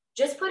out.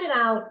 Just put it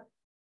out.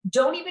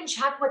 Don't even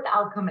check what the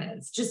outcome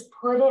is. Just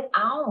put it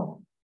out.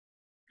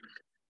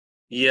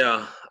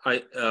 Yeah.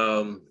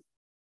 Because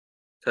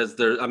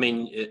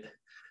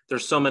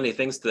there's so many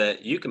things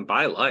that you can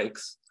buy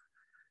likes.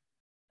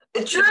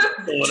 True.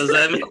 What does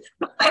that mean?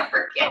 I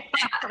forget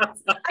that.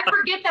 I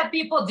forget that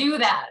people do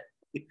that.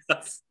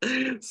 Yes.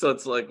 So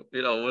it's like,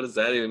 you know, what does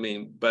that even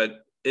mean?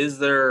 But is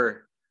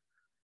there,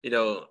 you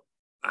know,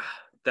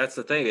 that's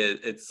the thing.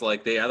 It's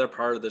like the other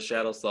part of the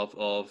shadow self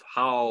of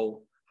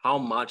how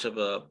much of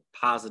a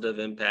positive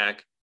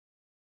impact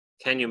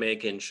can you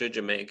make and should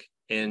you make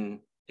and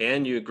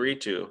you agree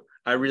to.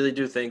 I really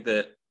do think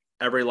that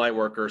every light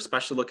worker,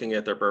 especially looking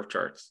at their birth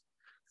charts,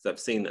 because I've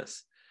seen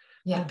this,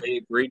 they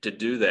agreed to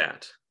do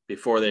that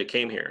before they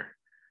came here.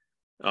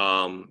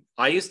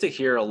 I used to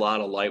hear a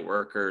lot of light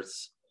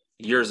workers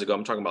years ago,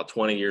 I'm talking about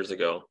 20 years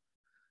ago,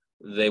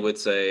 they would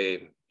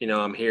say, you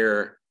know, I'm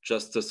here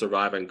just to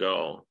survive and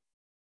go.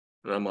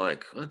 And I'm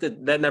like,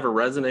 that never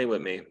resonated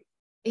with me.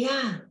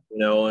 Yeah. You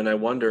know, and I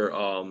wonder,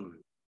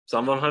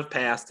 some of them have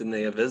passed and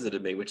they have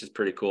visited me, which is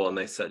pretty cool. And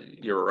they said,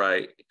 you're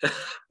right.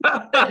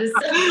 That is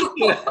so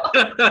cool.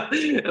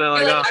 And I'm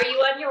like, are you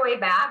on your way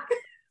back?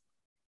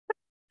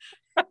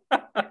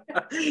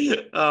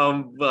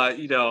 But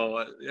you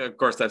know, of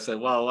course I've said,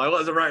 well, I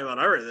wasn't right about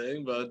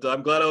everything, but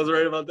I'm glad I was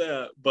right about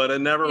that. But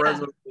it never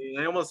resonated with me.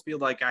 I almost feel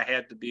like I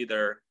had to be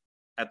there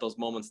at those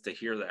moments to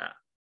hear that.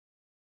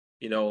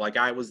 You know, like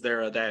I was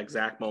there at that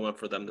exact moment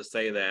for them to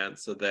say that,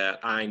 so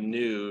that I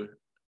knew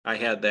I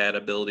had that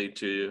ability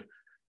to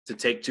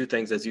take two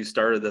things, as you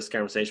started this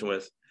conversation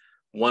with,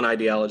 one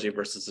ideology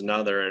versus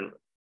another. And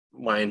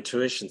my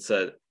intuition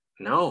said,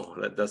 no,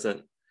 that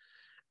doesn't.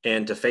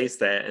 And to face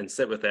that and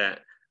sit with that,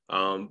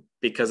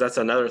 because that's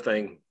another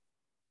thing,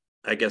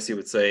 I guess you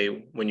would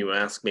say, when you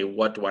ask me,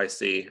 what do I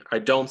see? I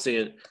don't see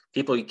it.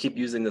 People keep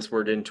using this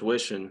word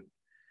intuition,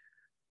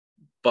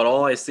 but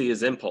all I see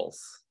is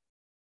impulse.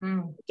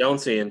 I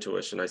don't see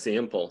intuition. I see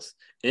impulse.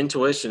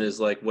 Intuition is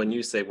like when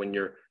you say,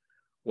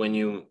 when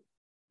you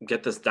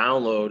get this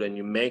download and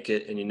you make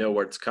it and you know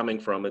where it's coming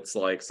from, it's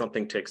like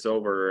something takes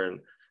over.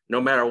 And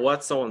no matter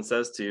what someone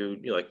says to you,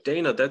 you're like,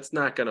 Dana, that's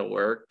not going to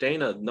work.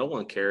 Dana, no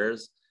one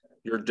cares.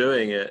 You're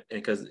doing it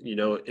because, you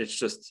know, it's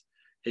just,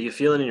 you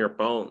feel it in your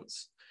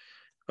bones.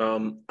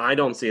 I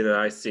don't see that.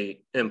 I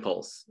see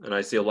impulse. And I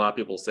see a lot of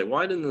people say,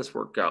 why didn't this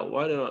work out?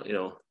 Why don't, you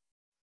know,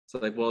 it's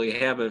like, well, you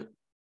haven't,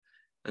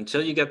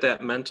 until you get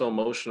that mental,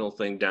 emotional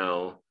thing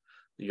down,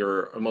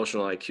 your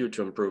emotional IQ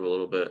to improve a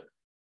little bit,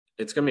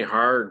 it's going to be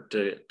hard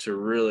to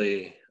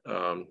really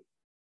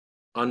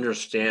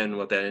understand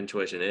what that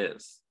intuition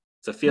is.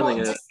 It's a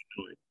feeling.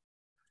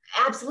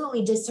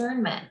 Absolutely,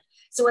 discernment.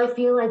 So I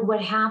feel like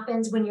what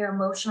happens when your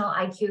emotional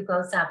IQ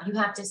goes up, you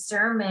have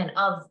discernment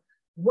of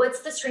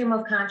what's the stream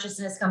of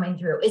consciousness coming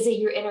through. Is it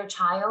your inner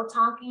child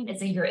talking?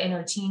 Is it your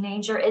inner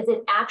teenager? Is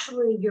it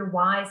actually your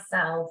wise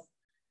self,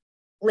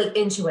 like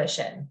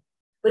intuition?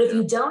 But if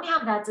you don't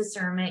have that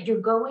discernment, you're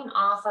going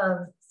off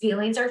of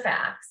feelings or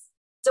facts.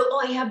 So,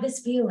 oh, I have this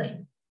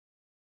feeling.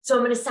 So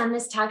I'm going to send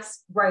this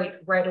text right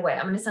away.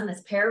 I'm going to send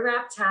this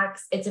paragraph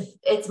text.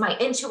 It's my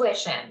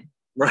intuition.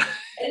 Right.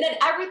 And then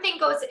everything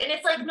goes, and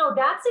it's like, no,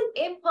 that's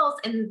an impulse.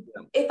 And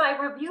if I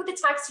review the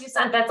text you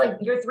sent, that's like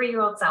your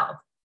 3-year-old self.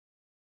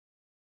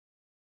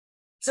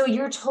 So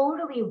you're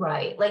totally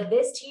right. Like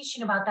this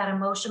teaching about that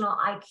emotional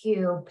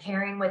IQ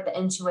pairing with the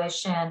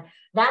intuition,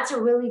 that's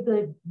a really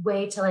good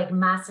way to like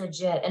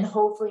message it and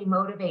hopefully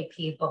motivate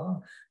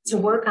people to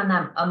work on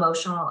that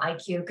emotional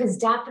IQ. Because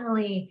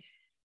definitely,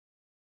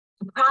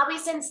 probably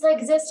since the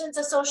existence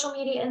of social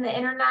media and the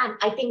internet,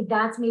 I think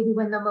that's maybe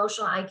when the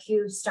emotional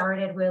IQ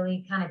started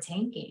really kind of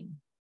tanking.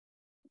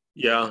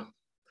 Yeah.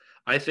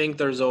 I think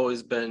there's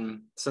always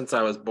been, since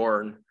I was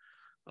born,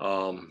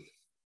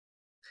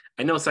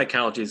 I know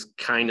psychology is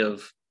kind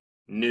of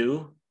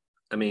new.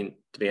 I mean,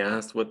 to be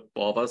honest with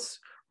all of us,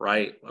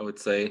 right? I would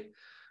say.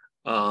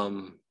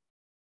 And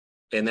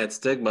that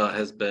stigma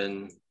has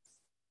been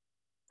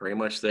very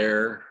much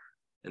there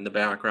in the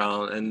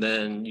background. And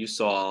then you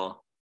saw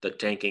the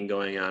tanking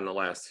going on the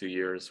last few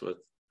years with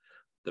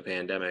the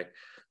pandemic.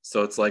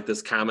 So it's like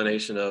this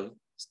combination of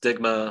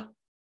stigma.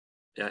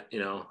 Yeah, you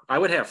know, I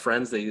would have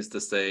friends that used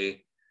to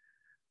say,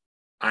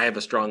 I have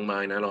a strong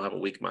mind, I don't have a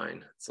weak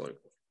mind. It's like,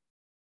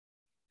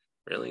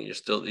 really, you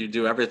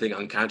do everything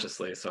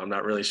unconsciously. So I'm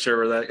not really sure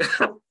where that.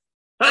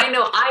 I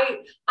know. I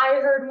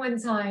heard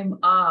one time,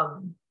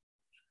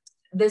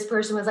 this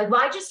person was like,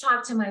 well, I just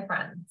talk to my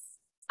friends.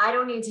 I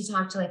don't need to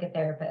talk to like a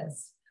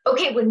therapist.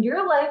 Okay, when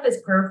your life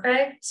is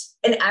perfect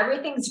and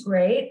everything's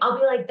great, I'll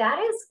be like, that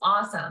is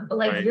awesome. But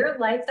like your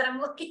life that I'm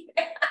looking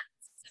at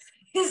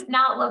is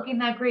not looking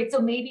that great. So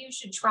maybe you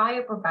should try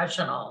a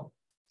professional.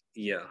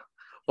 Yeah.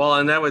 Well,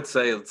 and I would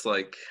say it's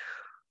like,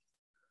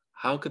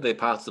 how could they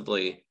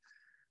possibly,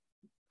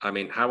 I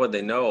mean, how would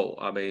they know?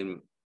 I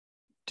mean,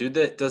 do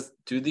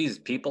these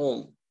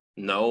people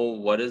know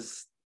what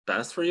is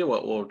best for you?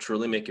 What will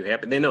truly make you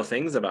happy? They know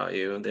things about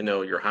you. They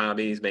know your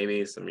hobbies,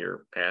 maybe some of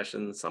your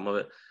passions, some of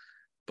it.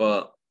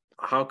 But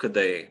how could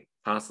they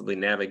possibly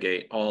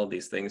navigate all of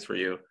these things for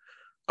you?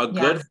 A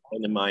good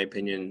friend, in my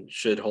opinion,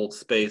 should hold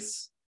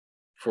space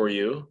for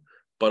you,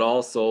 but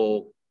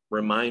also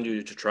remind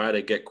you to try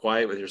to get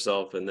quiet with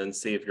yourself and then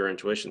see if your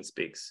intuition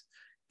speaks.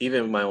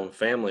 Even in my own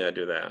family, I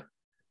do that.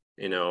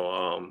 You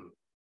know,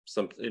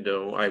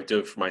 I do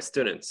it for my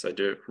students. I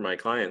do it for my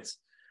clients.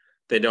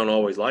 They don't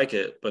always like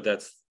it, but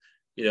that's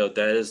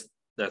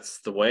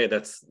the way.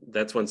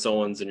 That's when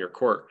someone's in your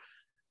court.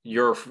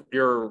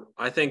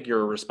 I think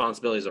your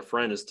responsibility as a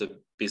friend is to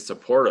be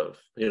supportive.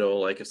 You know,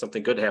 like if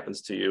something good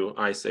happens to you,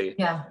 I say,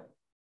 yeah,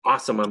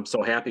 awesome, I'm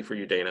so happy for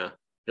you, Dana.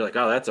 You're like,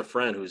 oh, that's a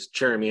friend who's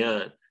cheering me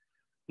on.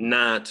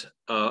 Not,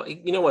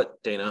 you know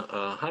what, Dana,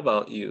 how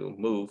about you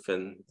move?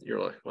 And you're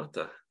like,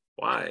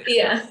 why?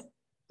 yeah.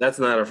 That's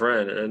not a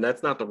friend. And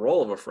that's not the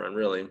role of a friend,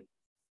 really.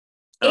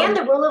 And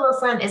the role of a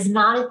friend is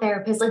not a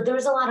therapist. Like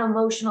there's a lot of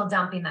emotional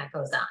dumping that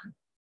goes on.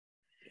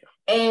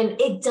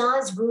 And it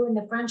does ruin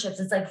the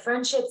friendships. It's like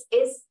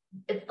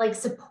it's like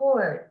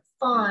support,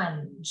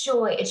 fun,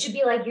 joy. It should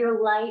be like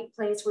your light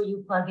place where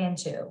you plug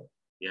into.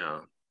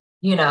 Yeah.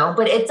 You know,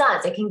 but it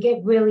does. It can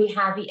get really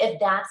heavy if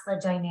that's the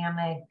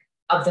dynamic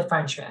of the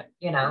friendship,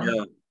 you know?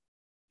 Yeah.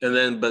 And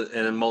then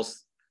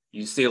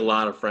you see a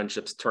lot of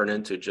friendships turn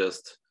into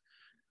just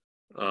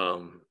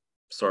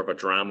sort of a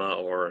drama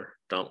or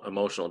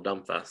emotional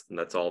dump fest, and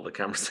that's all the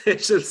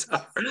conversations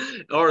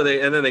are.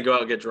 And then they go out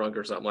and get drunk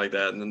or something like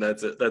that, and then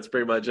that's it. That's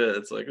pretty much it.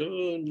 It's like,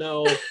 oh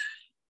no.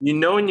 You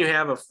know, when you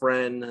have a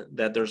friend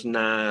that there's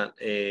not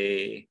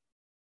a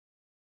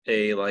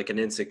like an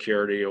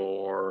insecurity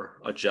or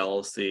a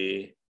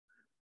jealousy,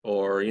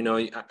 or you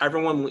know,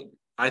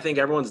 I think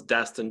everyone's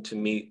destined to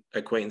meet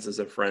acquaintances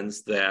and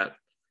friends that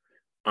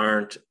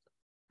aren't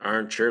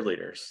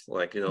cheerleaders.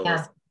 Like, you know,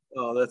 that's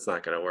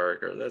not going to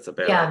work, or that's a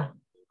bad idea.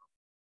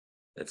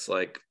 It's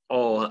like,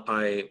 whatever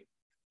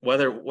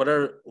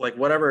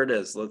it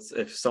is,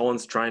 if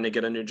someone's trying to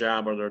get a new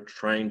job or they're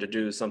trying to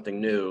do something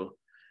new,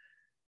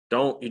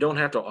 you don't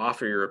have to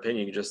offer your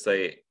opinion. You just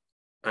say,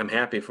 I'm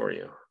happy for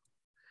you.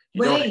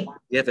 You don't have to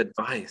give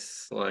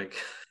advice. Like,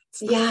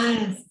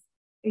 yes.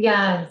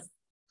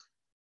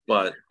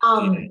 But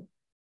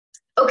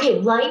okay,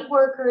 light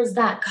workers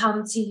that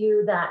come to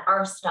you that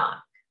are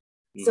stuck.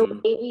 So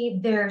maybe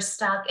they're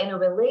stuck in a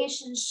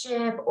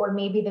relationship, or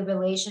maybe the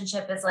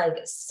relationship is like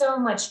so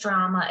much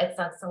drama, it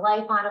sucks the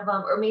life out of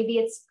them, or maybe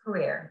it's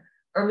career,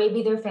 or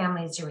maybe their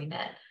family's doing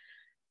it.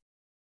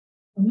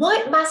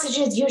 What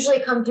messages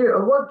usually come through,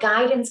 or what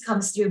guidance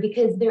comes through?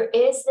 Because there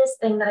is this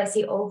thing that I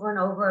see over and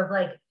over of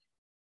like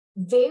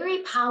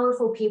very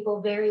powerful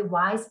people, very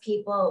wise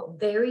people,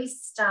 very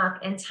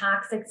stuck in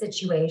toxic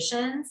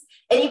situations.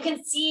 And you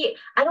can see,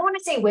 I don't want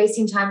to say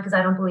wasting time because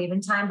I don't believe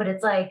in time, but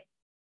it's like,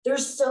 they're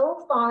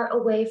so far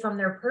away from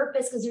their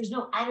purpose because there's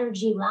no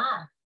energy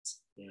left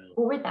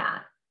for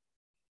that.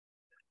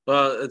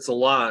 Well, it's a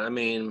lot. I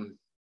mean,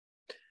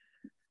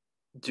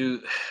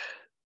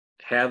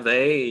 have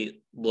they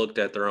looked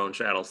at their own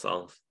shadow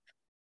self?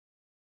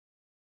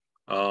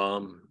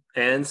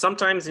 And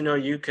sometimes, you know,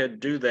 you could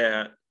do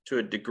that to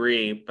a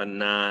degree, but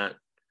not,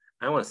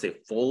 I don't want to say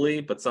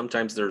fully, but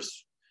sometimes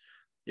there's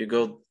you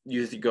go,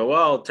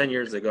 well, 10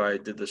 years ago, I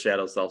did the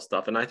shadow self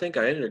stuff and I think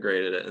I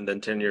integrated it. And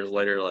then 10 years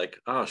later, like,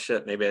 oh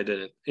shit, maybe I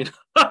didn't,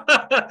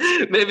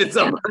 maybe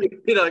somebody,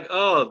 like,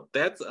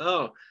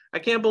 I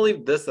can't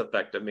believe this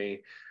affected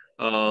me.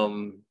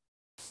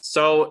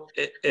 So,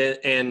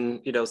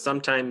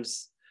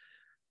 sometimes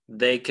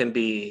they can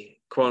be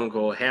quote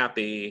unquote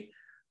happy,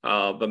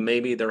 but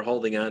maybe they're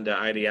holding on to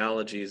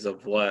ideologies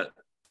of what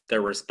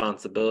their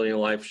responsibility in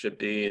life should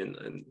be.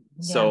 And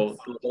so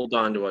they'll hold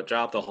on to a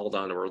job, they'll hold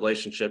on to a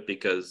relationship,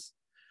 because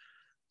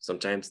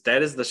sometimes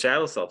that is the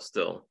shadow self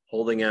still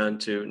holding on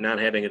to not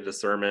having a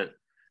discernment,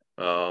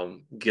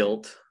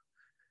 guilt.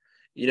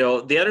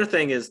 The other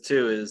thing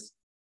is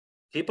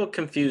people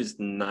confuse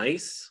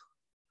nice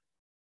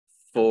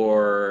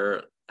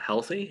for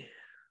healthy.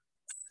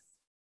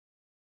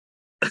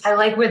 I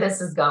like where this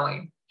is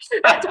going.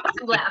 That's why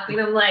I'm laughing.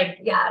 I'm like,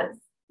 yes.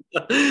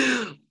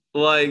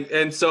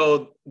 And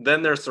so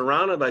then they're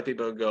surrounded by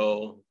people who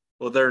go,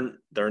 well,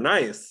 they're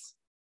nice.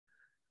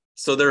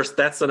 So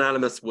that's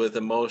synonymous with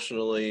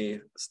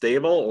emotionally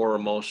stable or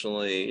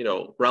emotionally,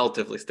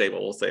 relatively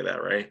stable. We'll say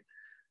that, right?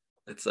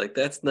 It's like,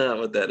 that's not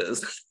what that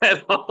is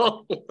at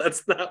all.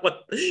 That's not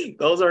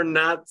those are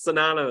not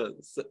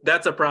synonymous.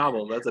 That's a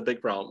problem. That's a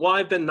big problem. Well,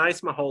 I've been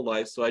nice my whole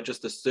life, so I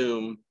just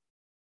assume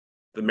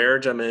the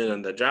marriage I'm in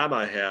and the job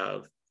I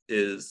have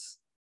is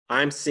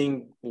I'm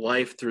seeing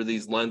life through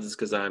these lenses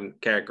because I'm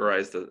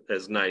categorized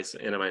as nice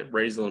and I'm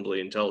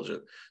reasonably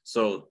intelligent.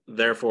 So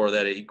therefore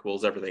that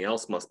equals everything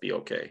else must be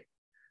okay.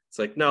 It's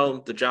like, no,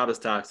 the job is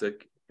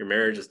toxic. Your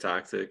marriage is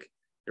toxic.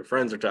 Your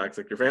friends are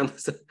toxic. Your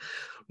family's,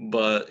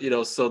 but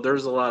so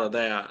there's a lot of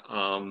that.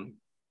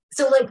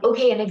 So like,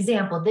 okay, an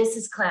example, this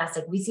is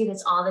classic. We see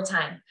this all the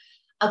time.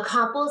 A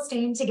couple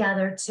staying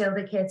together till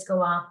the kids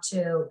go off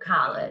to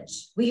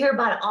college. We hear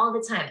about it all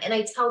the time. And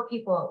I tell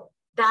people,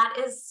 that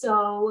is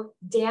so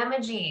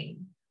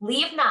damaging.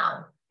 Leave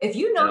now. If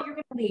you know you're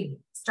going to leave,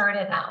 start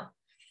it now.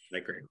 I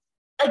agree.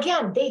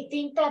 Again, they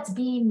think that's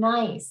being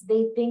nice.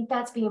 They think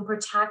that's being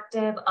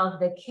protective of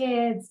the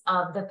kids,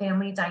 of the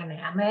family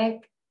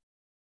dynamic.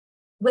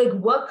 Like,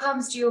 what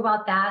comes to you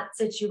about that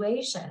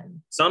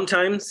situation?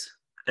 Sometimes,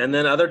 and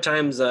then other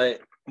times,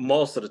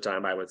 most of the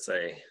time, I would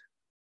say,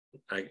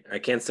 I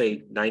can't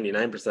say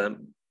 99%.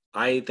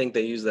 I think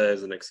they use that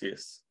as an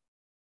excuse.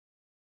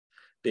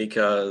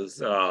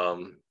 Because a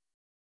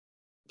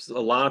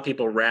lot of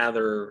people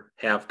rather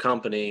have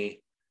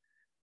company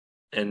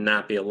and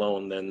not be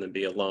alone than to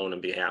be alone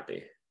and be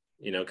happy,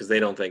 because they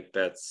don't think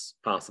that's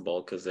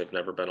possible because they've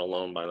never been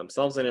alone by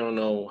themselves. They don't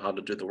know how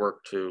to do the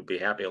work to be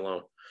happy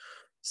alone.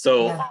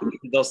 So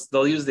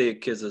they'll use the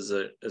kids as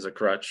a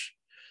crutch,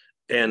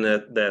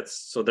 and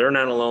so they're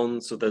not alone.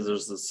 So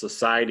there's the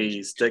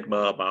society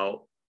stigma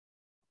about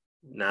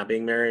not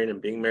being married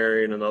and being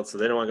married, and all, so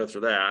they don't want to go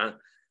through that.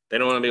 They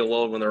don't want to be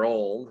alone when they're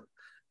old.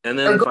 And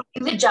then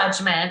the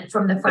judgment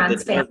from the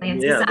friends, family, and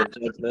society. The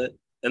judgment.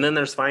 And then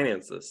there's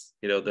finances.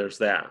 There's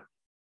that.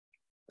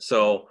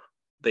 So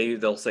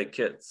they'll say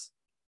kids.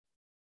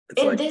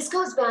 This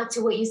goes back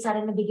to what you said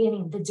in the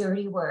beginning, the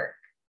dirty work.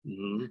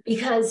 Mm-hmm.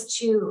 Because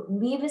to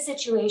leave a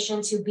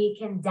situation, to be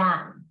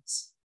condemned,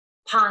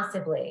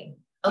 possibly,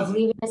 of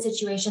leaving a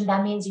situation,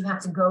 that means you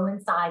have to go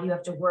inside, you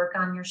have to work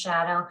on your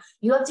shadow,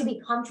 you have to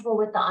be comfortable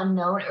with the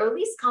unknown, or at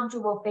least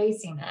comfortable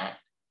facing it.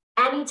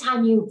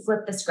 Anytime you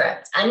flip the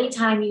script,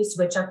 anytime you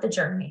switch up the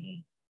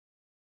journey,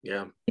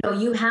 you don't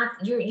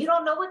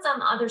know what's on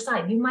the other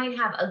side. You might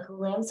have a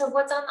glimpse of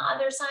what's on the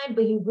other side,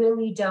 but you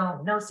really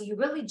don't know. So you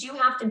really do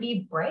have to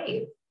be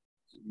brave.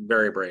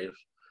 Very brave.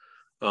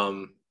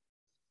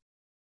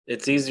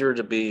 It's easier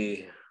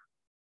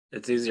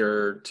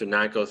to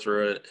not go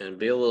through it and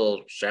be a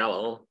little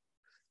shallow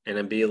and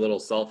then be a little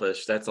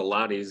selfish. That's a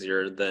lot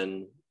easier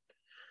than,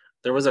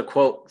 there was a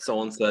quote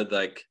someone said,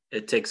 like,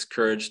 it takes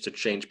courage to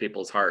change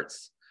people's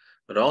hearts,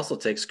 but it also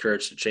takes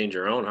courage to change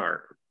your own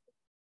heart.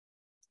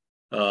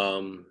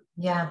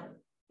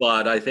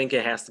 But I think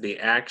it has to be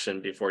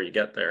action before you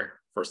get there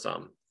for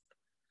some.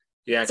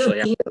 You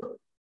actually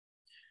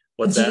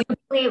What's that? Do you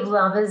believe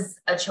love is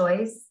a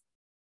choice?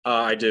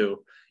 I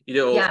do.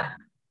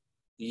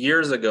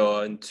 Years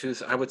ago,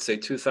 I would say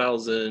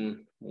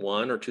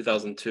 2001 or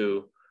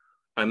 2002,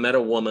 I met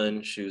a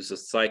woman. She was a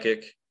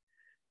psychic.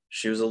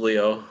 She was a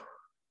Leo.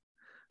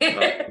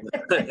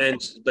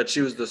 But she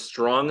was the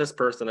strongest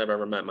person I've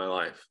ever met in my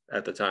life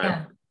at the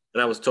time.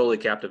 And I was totally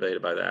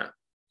captivated by that.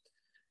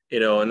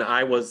 And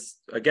I was,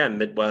 again,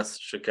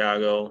 Midwest,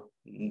 Chicago.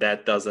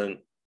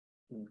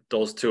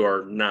 Those two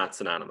are not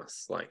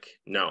synonymous. Like,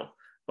 no,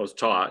 I was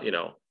taught,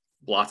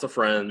 lots of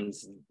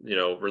friends,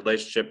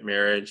 relationship,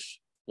 marriage,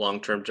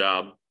 long-term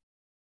job,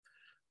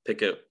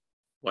 picket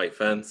white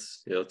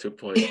fence, 2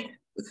 points.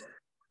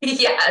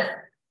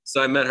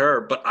 So I met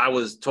her, but I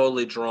was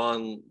totally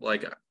drawn,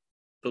 like,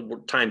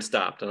 the time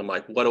stopped and I'm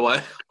like, what do I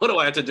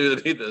have to do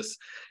to be this?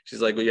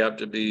 She's like, well, you have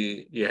to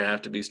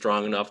be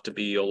strong enough to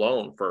be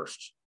alone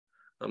first.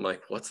 I'm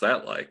like, what's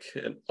that like?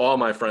 And all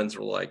my friends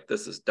were like,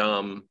 this is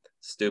dumb,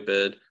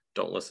 stupid,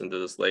 don't listen to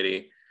this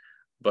lady.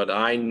 But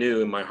I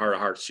knew in my heart of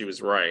hearts she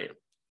was right.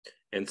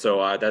 And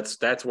so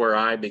that's where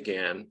I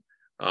began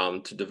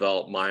to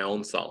develop my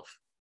own self.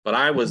 But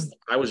I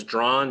was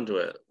drawn to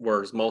it,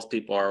 whereas most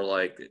people are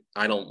like,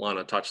 I don't want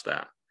to touch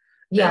that.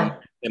 Yeah.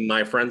 And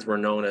my friends were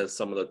known as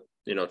some of the,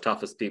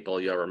 toughest people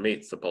you ever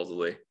meet,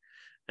 supposedly.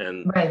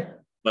 And Right.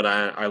 but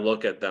I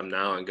look at them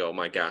now and go,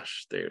 my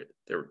gosh,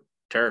 they're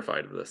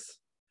terrified of this.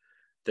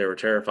 They were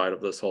terrified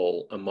of this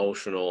whole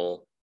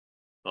emotional.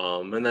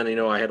 And then,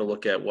 I had to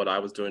look at what I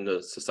was doing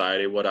to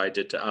society, what I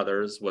did to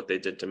others, what they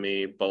did to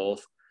me,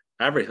 both,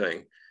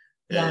 everything.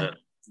 Yeah.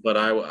 But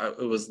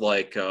it was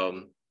like,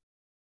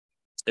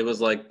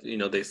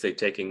 they say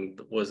taking,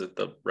 was it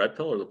the red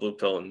pill or the blue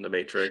pill in the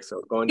Matrix,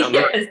 or going down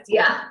the Yes.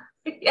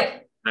 Yeah.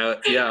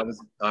 Yeah.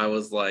 I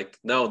was like,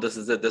 no, this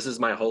is it. This is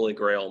my holy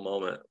grail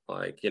moment.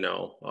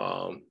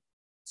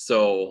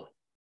 So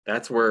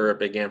that's where it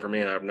began for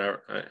me. And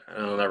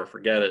I'll never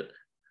forget it.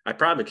 I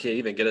probably can't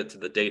even get it to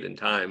the date and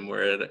time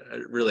where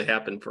it really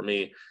happened for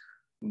me.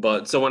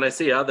 But so when I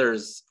see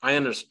others, I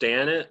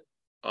understand it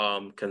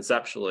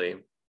conceptually,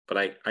 but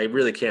I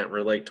really can't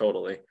relate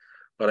totally.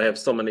 But I have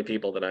so many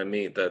people that I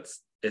meet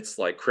it's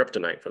like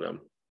kryptonite for them.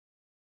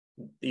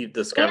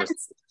 This kind of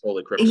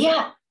totally kryptonite.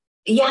 Yeah.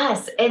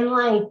 Yes. And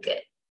like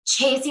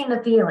chasing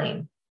the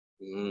feeling.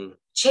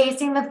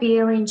 Chasing the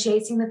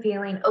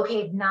feeling.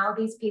 Okay, now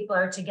these people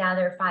are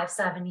together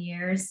 5-7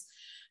 years.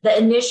 The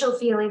initial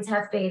feelings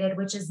have faded,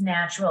 which is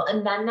natural.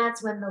 And then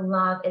that's when the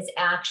love is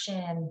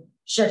action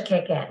should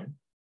kick in.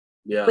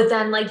 Yeah. But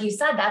then, like you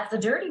said, that's the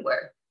dirty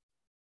work.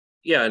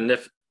 Yeah. And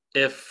if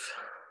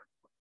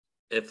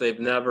they've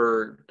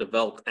never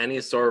developed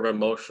any sort of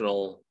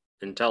emotional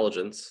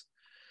intelligence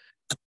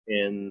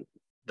and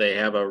they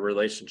have a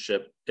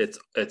relationship,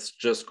 it's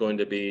just going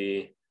to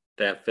be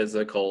that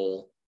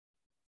physical,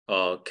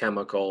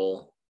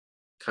 chemical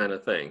kind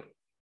of thing.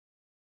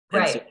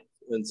 Right.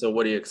 And so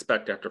what do you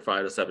expect after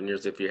 5 to 7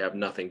 years if you have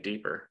nothing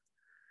deeper?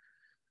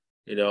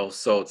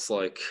 So it's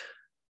like,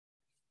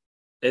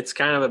 it's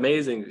kind of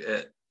amazing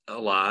a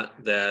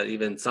lot that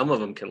even some of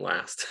them can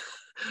last.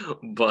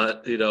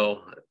 But,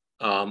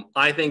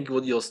 I think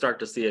you'll start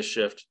to see a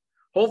shift,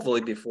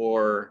 hopefully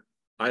before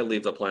I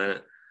leave the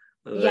planet.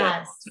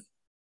 Yes.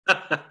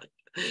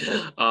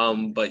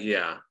 But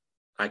yeah,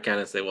 I kind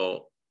of say,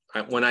 well,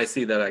 when I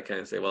see that, I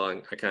kind of say, well,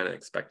 I kind of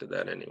expected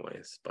that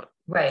anyways. But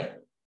right.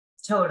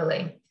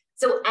 Totally.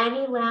 So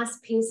any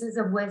last pieces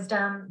of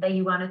wisdom that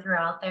you want to throw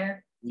out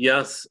there?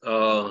 Yes.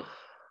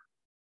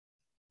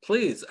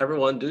 Please,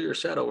 everyone, do your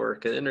shadow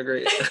work and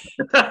integrate.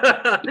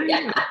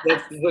 Yeah.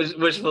 That's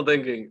wishful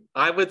thinking.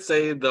 I would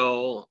say,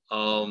 though,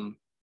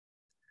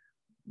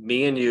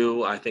 me and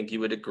you, I think you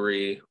would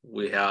agree,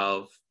 we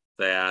have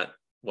that,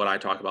 what I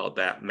talk about,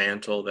 that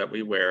mantle that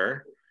we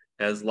wear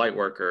as light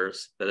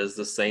workers, that is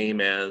the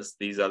same as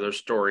these other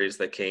stories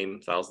that came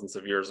thousands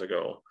of years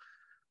ago.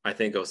 I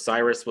think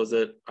Osiris was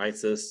it,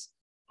 Isis,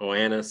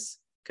 Oannes,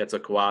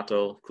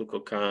 Quetzalcoatl,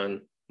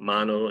 Kukulkan,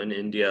 Manu in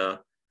India.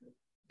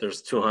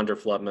 There's 200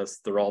 flood myths.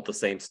 They're all the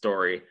same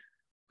story.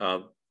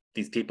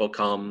 These people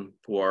come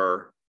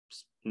for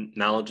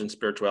knowledge and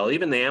spirituality.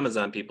 Even the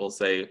Amazon people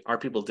say, our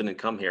people didn't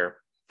come here.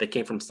 They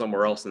came from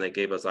somewhere else and they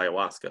gave us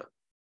ayahuasca.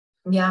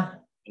 Yeah.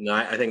 And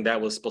I think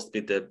that was supposed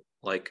to be the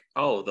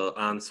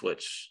on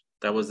switch.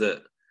 That was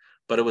it.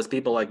 But it was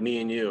people like me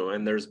and you.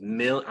 And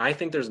I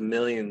think there's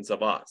millions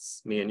of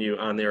us, me and you,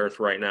 on the earth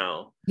right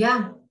now.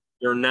 Yeah.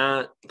 You're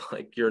not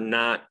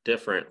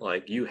different.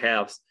 Like, you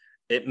have,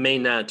 it may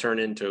not turn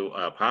into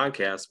a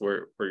podcast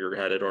where you're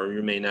headed, or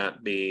you may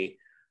not be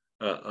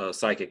a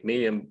psychic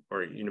medium,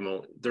 or,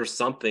 there's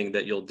something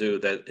that you'll do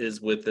that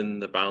is within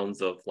the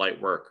bounds of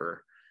light work,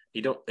 or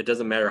it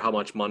doesn't matter how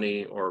much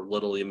money or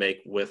little you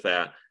make with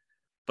that.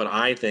 But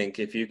I think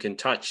if you can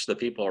touch the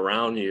people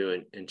around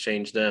you and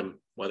change them,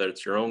 whether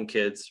it's your own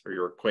kids or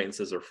your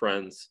acquaintances or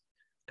friends,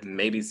 and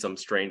maybe some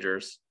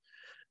strangers,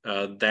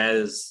 that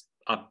is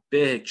a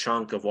big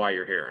chunk of why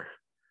you're here.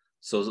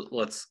 So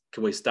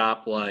can we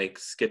stop like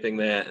skipping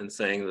that and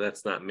saying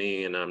that's not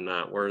me and I'm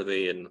not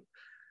worthy? And,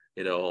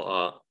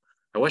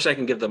 I wish I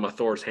can give them a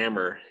Thor's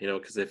hammer,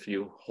 because if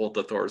you hold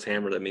the Thor's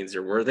hammer, that means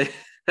you're worthy.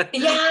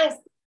 Yes.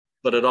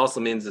 But it also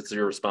means it's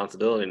your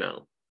responsibility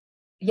now.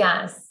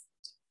 Yes.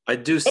 I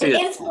do see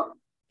it.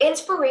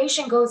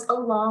 Inspiration goes a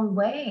long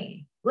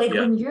way. Like,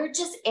 Yeah. when you're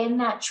just in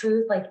that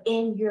truth, like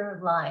in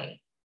your light,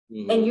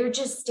 Mm-hmm. and you're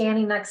just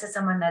standing next to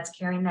someone that's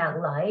carrying that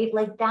light,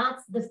 like,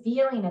 that's the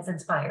feeling is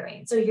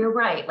inspiring. So you're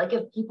right. Like,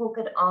 if people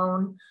could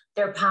own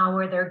their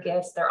power, their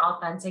gifts, their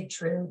authentic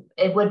truth,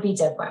 it would be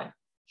different.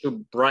 To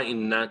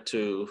brighten, not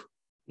to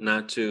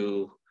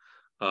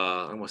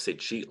I want to say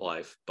cheat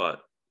life,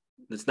 but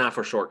it's not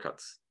for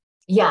shortcuts.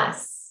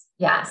 Yes.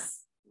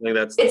 Yes. I think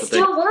that's it's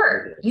still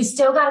work. You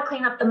still got to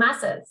clean up the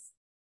messes.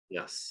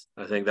 Yes.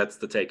 I think that's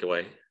the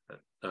takeaway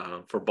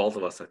for both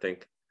of us, I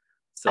think.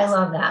 I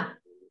love that.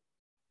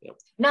 Yep.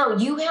 Now,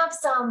 you have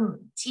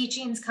some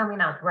teachings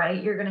coming up,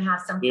 right? You're going to have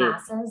some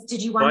classes.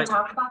 Did you want to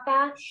talk about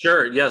that?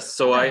 Sure. Yes.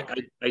 So okay.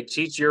 I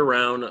teach year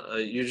round,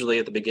 usually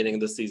at the beginning of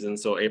the season.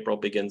 So April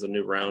begins a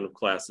new round of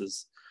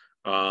classes.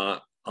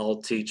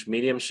 I'll teach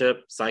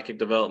mediumship, psychic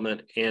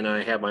development, and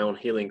I have my own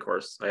healing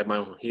course. I have my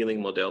own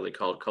healing modality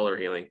called color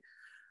healing.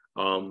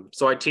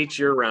 So I teach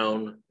year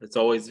round. It's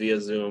always via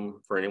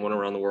Zoom for anyone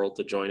around the world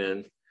to join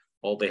in.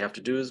 All they have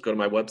to do is go to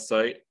my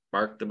website,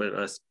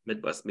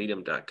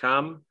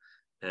 markthemidwestmedium.com,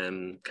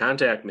 and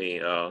contact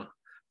me.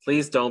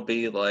 Please don't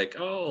be like,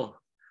 oh,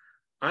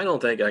 I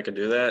don't think I can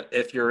do that.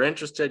 If you're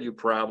interested,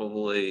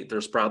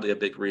 there's probably a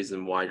big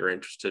reason why you're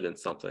interested in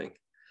something.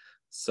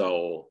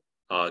 So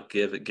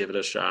give it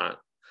a shot.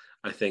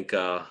 I think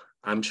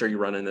I'm sure you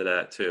run into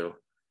that too.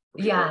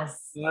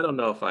 Yes. I don't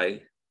know if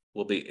I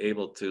will be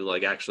able to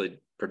like actually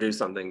produce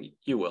something.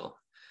 You will.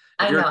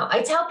 I know.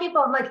 I tell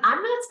people, I'm like,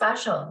 I'm not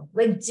special.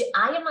 Like,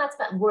 I am not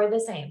special. We're the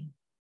same.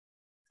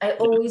 I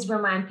always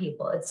remind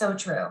people. It's so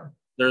true.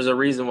 There's a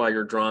reason why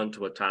you're drawn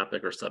to a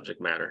topic or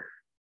subject matter.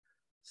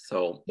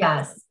 So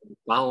yes,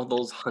 follow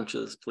those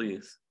hunches,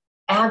 please.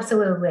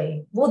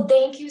 Absolutely. Well,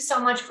 thank you so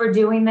much for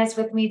doing this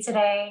with me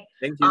today.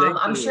 Thank you.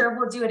 I'm sure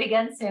we'll do it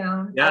again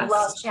soon. Yes. I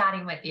love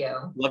chatting with you.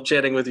 Love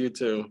chatting with you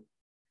too.